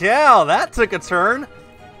 Holy cow, that took a turn.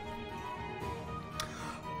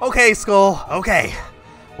 Okay, Skull, okay.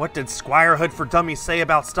 What did Squirehood for Dummies say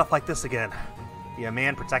about stuff like this again? Be a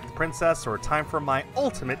man, protect the princess, or time for my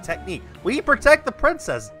ultimate technique? We protect the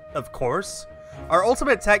princess, of course. Our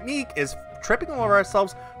ultimate technique is tripping over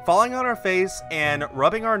ourselves, falling on our face, and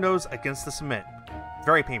rubbing our nose against the cement.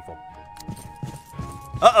 Very painful.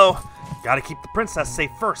 Uh-oh. Gotta keep the princess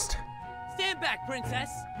safe first. Stand back, princess.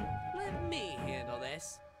 Let me handle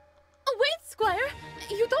this. Oh, wait, Squire!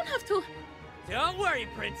 You don't have to... Don't worry,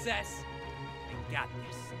 princess. I got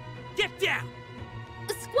this. Get down!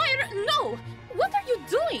 Squire, no! What are you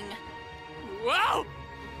doing? Whoa!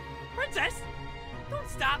 Princess, don't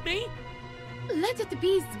stop me. Let it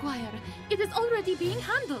be, Squire. It is already being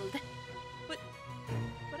handled. But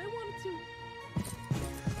I wanted to...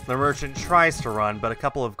 The merchant tries to run, but a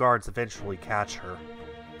couple of guards eventually catch her.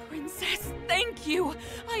 Princess, thank you!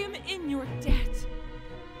 I am in your debt.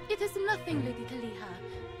 It is nothing, Lady Taliha.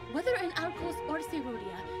 Whether in Alcos or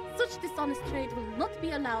Cerulia, such dishonest trade will not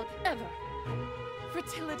be allowed ever.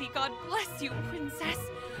 Fertility, God bless you, Princess.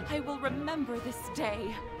 I will remember this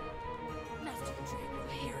day. Master Drake will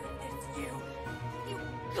hear of this, you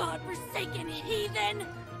godforsaken heathen!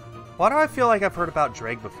 Why do I feel like I've heard about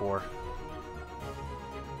Drake before?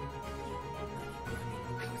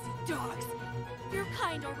 Lousy dogs! Your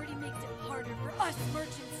kind already makes it harder for us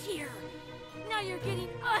merchants here. Now you're getting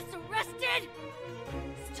us arrested?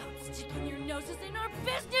 Stop sticking your noses in our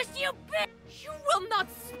business, you bitch! You will not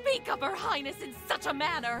speak of Her Highness in such a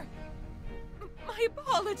manner! My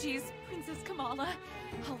apologies, Princess Kamala.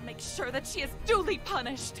 I'll make sure that she is duly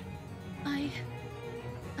punished. Are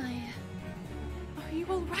you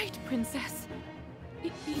all right, Princess?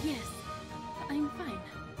 Yes, I'm fine.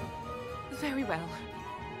 Very well.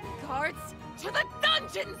 Guards, to the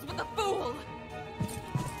dungeons with the fool!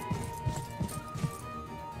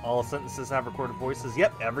 All sentences have recorded voices.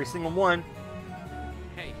 Yep, every single one.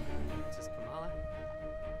 Hey, Princess Kamala.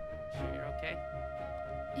 Sure you're okay?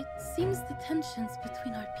 It seems the tensions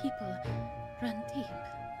between our people run deep.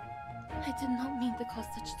 I did not mean to cause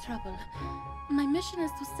such trouble. My mission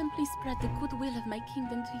is to simply spread the goodwill of my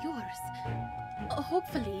kingdom to yours.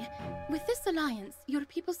 Hopefully, with this alliance, your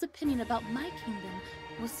people's opinion about my kingdom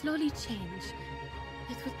will slowly change.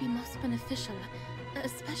 It would be most beneficial,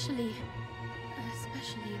 especially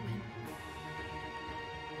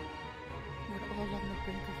when we're all on the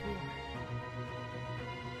brink of war.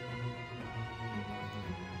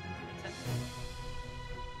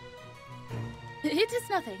 It is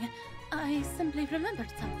nothing. I simply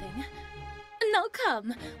remembered something. Now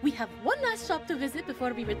come, we have one last shop to visit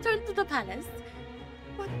before we return to the palace.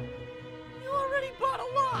 But you already bought a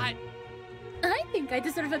lot! I think I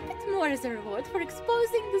deserve a bit more as a reward for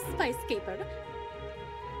exposing the Spice Caper.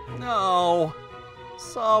 No.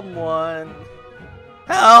 Someone.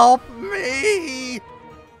 Help me!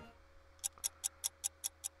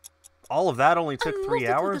 All of that only took 3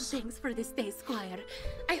 hours? Thanks for this day, Squire.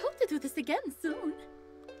 I hope to do this again soon.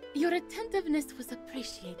 Your attentiveness was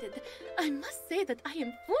appreciated. I must say that I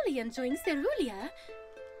am fully enjoying Cerulia.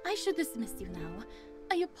 I should dismiss you now.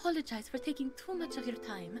 I apologize for taking too much of your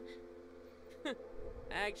time.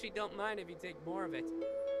 I actually don't mind if you take more of it.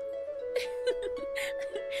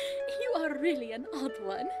 You are really an odd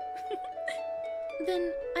one.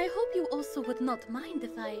 Then I hope you also would not mind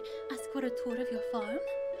if I ask for a tour of your farm?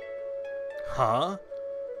 Huh?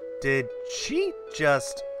 Did she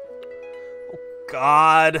just... Oh,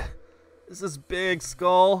 God. This is big,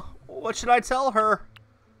 Skull. What should I tell her?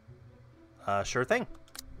 Sure thing.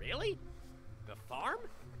 Really? The farm?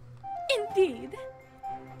 Indeed.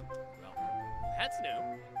 Well, that's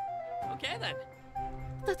new. Okay, then.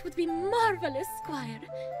 That would be marvelous, Squire.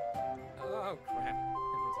 Oh, crap. That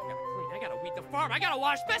means I gotta clean. I gotta weed the farm. I gotta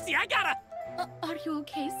wash Bessie. I gotta... Are you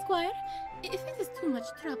okay, Squire? If it is too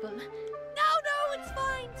much trouble... No, it's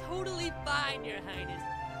fine. Totally fine, Your Highness.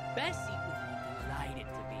 Bessie would be delighted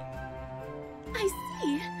to be. I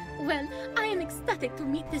see. Well, I am ecstatic to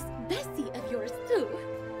meet this Bessie of yours, too.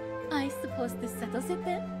 I suppose this settles it,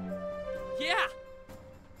 then? Yeah.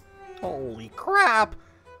 Holy crap!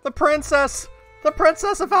 The princess! The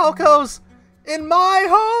Princess of Alcos! In my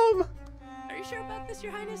home! Are you sure about this,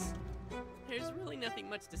 Your Highness? There's really nothing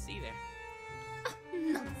much to see there. Oh,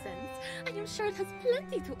 nonsense. I am sure it has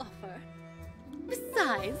plenty to offer.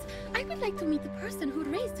 Besides, I would like to meet the person who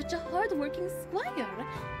raised such a hard-working squire.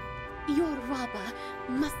 Your robber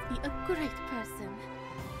must be a great person.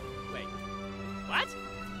 Wait, what?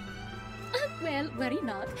 Well, worry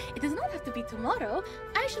not. It does not have to be tomorrow.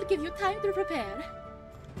 I shall give you time to prepare.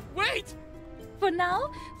 Wait! For now,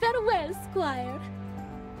 farewell, Squire.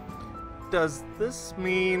 Does this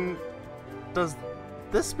mean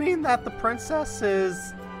that the princess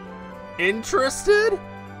is interested?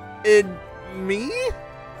 Me?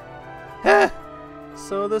 Heh.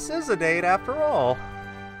 So this is a date after all.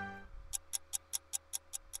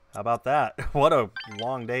 How about that? What a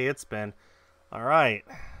long day it's been. Alright.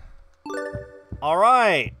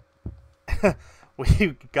 Alright!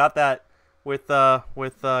 We got that with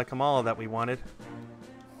Kamala that we wanted.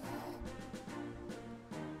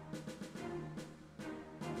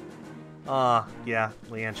 Yeah,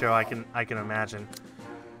 Leandro, I can imagine.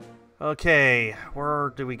 Okay,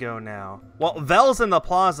 where do we go now? Well, Vel's in the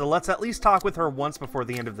plaza. Let's at least talk with her once before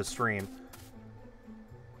the end of the stream.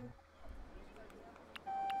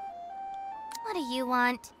 What do you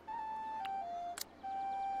want?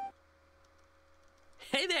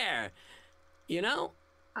 Hey there! You know,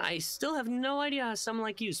 I still have no idea how someone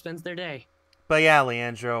like you spends their day. But yeah,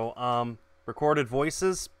 Leandro, recorded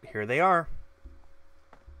voices, here they are.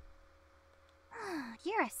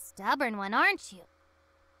 You're a stubborn one, aren't you?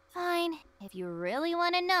 Fine, if you really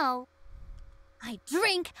want to know. I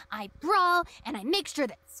drink, I brawl, and I make sure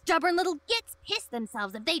that stubborn little gits piss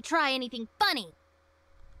themselves if they try anything funny.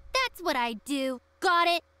 That's what I do. Got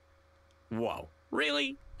it? Whoa,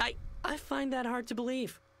 really? I find that hard to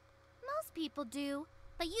believe. Most people do,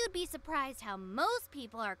 but you'd be surprised how most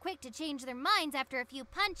people are quick to change their minds after a few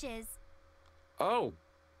punches. Oh,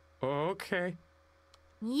 okay.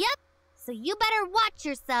 Yep, so you better watch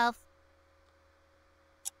yourself.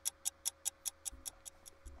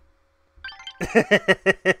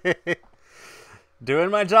 Doing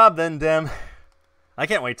my job then, Dem. I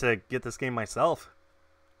can't wait to get this game myself.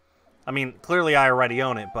 I mean, clearly I already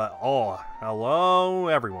own it, but oh, hello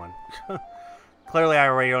everyone. Clearly I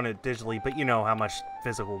already own it digitally, but you know how much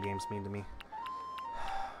physical games mean to me.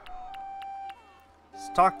 Let's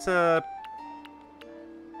talk to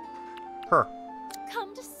her.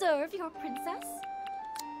 Come to serve, your princess.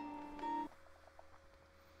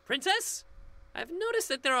 Princess? I've noticed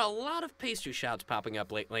that there are a lot of pastry shops popping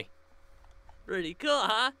up lately. Pretty cool,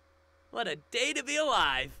 huh? What a day to be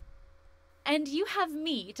alive. And you have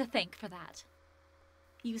me to thank for that.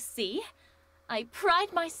 You see, I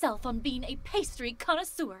pride myself on being a pastry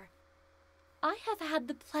connoisseur. I have had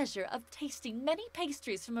the pleasure of tasting many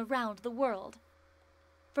pastries from around the world.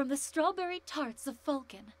 From the strawberry tarts of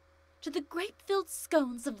Fulkin to the grape-filled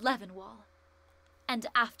scones of Leavenwall. And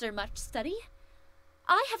after much study,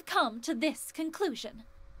 I have come to this conclusion.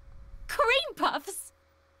 Cream puffs!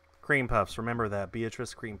 Cream puffs, remember that,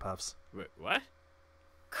 Beatrice, cream puffs. Wait, what?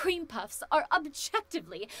 Cream puffs are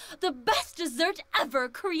objectively the best dessert ever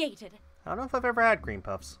created. I don't know if I've ever had cream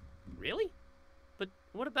puffs. Really? But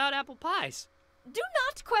what about apple pies? Do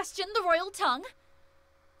not question the royal tongue.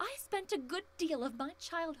 I spent a good deal of my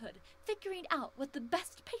childhood figuring out what the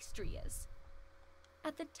best pastry is.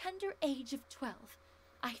 At the tender age of 12,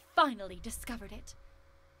 I finally discovered it.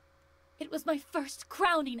 It was my first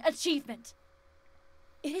crowning achievement.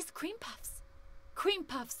 It is cream puffs. Cream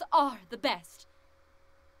puffs are the best.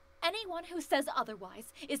 Anyone who says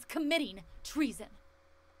otherwise is committing treason.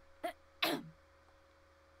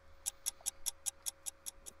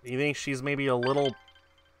 You think she's maybe a little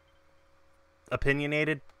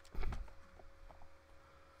opinionated?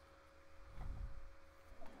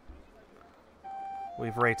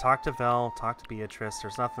 We've already talked to Vel, talked to Beatrice.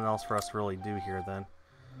 There's nothing else for us to really do here then.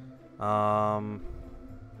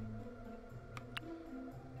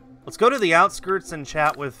 Let's go to the outskirts and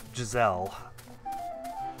chat with Giselle.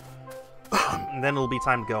 And then it'll be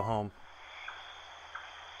time to go home.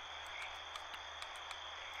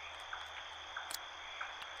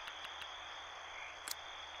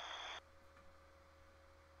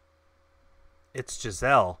 It's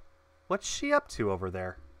Giselle. What's she up to over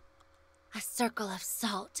there? A circle of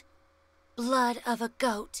salt, blood of a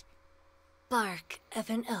goat, bark of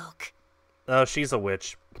an oak. Oh, she's a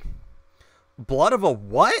witch. Blood of a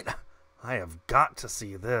what? I have got to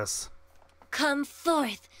see this. Come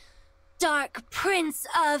forth, dark prince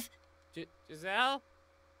of... Giselle?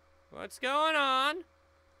 What's going on?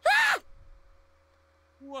 Ah!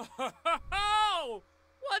 Whoa!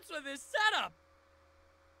 What's with this setup?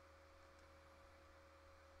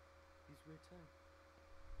 These weird times.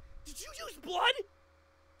 Did you use blood?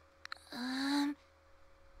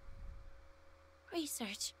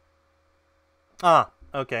 Research. Ah,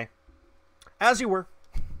 okay. As you were.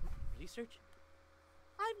 Research?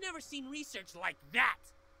 I've never seen research like that.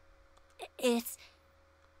 It's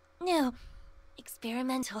new,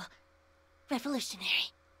 experimental,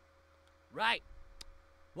 revolutionary. Right.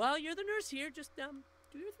 Well, you're the nurse here. Just, do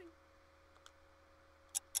your thing.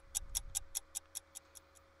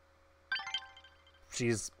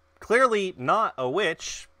 She's clearly not a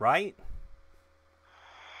witch, right?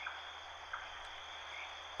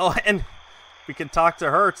 Oh, and We can talk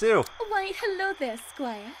to her, too. Why, hello there,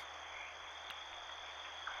 Squire.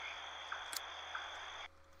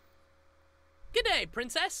 Good day,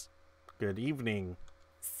 princess. Good evening.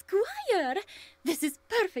 Squire, this is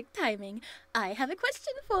perfect timing. I have a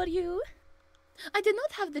question for you. I did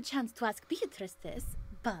not have the chance to ask Beatrice this,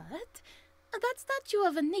 but that statue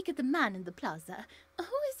of a naked man in the plaza, who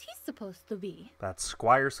is he supposed to be? That's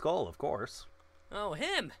Squire Skull, of course. Oh,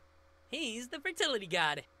 him. He's the fertility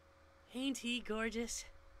god. Ain't he gorgeous?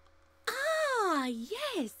 Ah,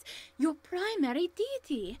 yes, your primary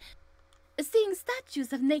deity. Seeing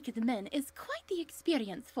statues of naked men is quite the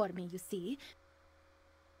experience for me, you see.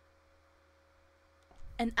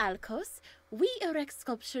 In Alcos, we erect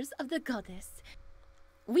sculptures of the goddess.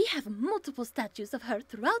 We have multiple statues of her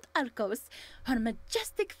throughout Alcos, her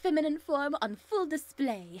majestic feminine form on full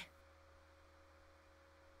display.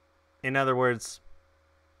 In other words,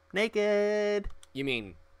 naked. You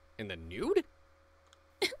mean in the nude?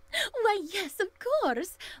 Why, yes, of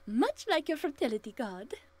course. Much like your fertility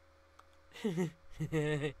god.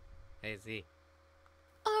 I see.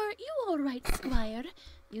 Are you all right, Squire?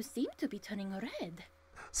 You seem to be turning red.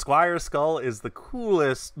 Squire Skull is the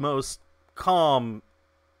coolest, most calm,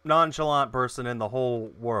 nonchalant person in the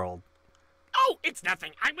whole world. Oh, it's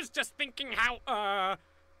nothing. I was just thinking how,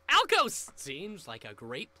 Alcos seems like a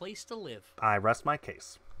great place to live. I rest my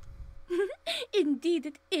case. Indeed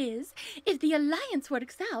it is. If the alliance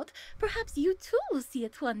works out, perhaps you too will see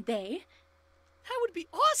it one day. That would be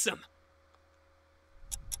awesome.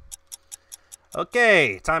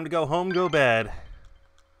 Okay, time to go home, go bed.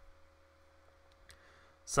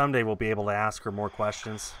 Someday we'll be able to ask her more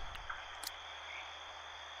questions.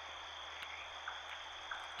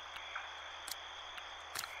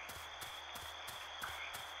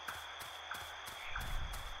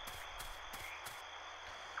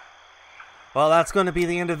 Well, that's going to be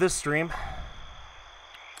the end of this stream.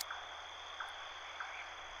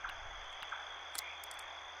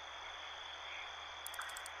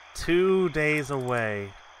 Two days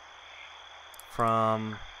away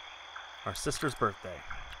from our sister's birthday.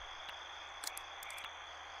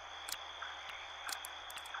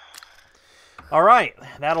 All right,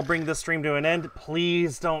 that'll bring this stream to an end.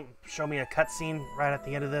 Please don't show me a cutscene right at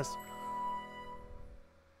the end of this.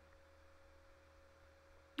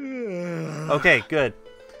 Okay, good.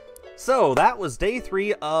 So that was day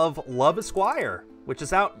 3 of Love Esquire, which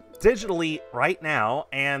is out digitally right now,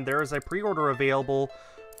 and there is a pre-order available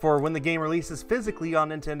for when the game releases physically on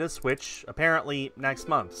Nintendo Switch, apparently next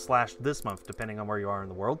month / this month, depending on where you are in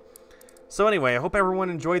the world. So anyway, I hope everyone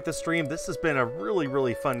enjoyed the stream. This has been a really,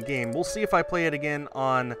 really fun game. We'll see if I play it again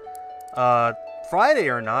on Friday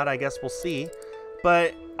or not. I guess we'll see.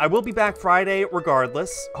 But I will be back Friday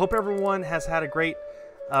regardless. Hope everyone has had a great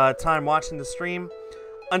time watching the stream.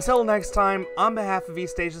 Until next time, on behalf of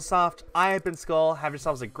Eastasiasoft, I have been Skull. Have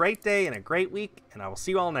yourselves a great day and a great week, and I will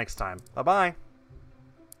see you all next time. Bye-bye.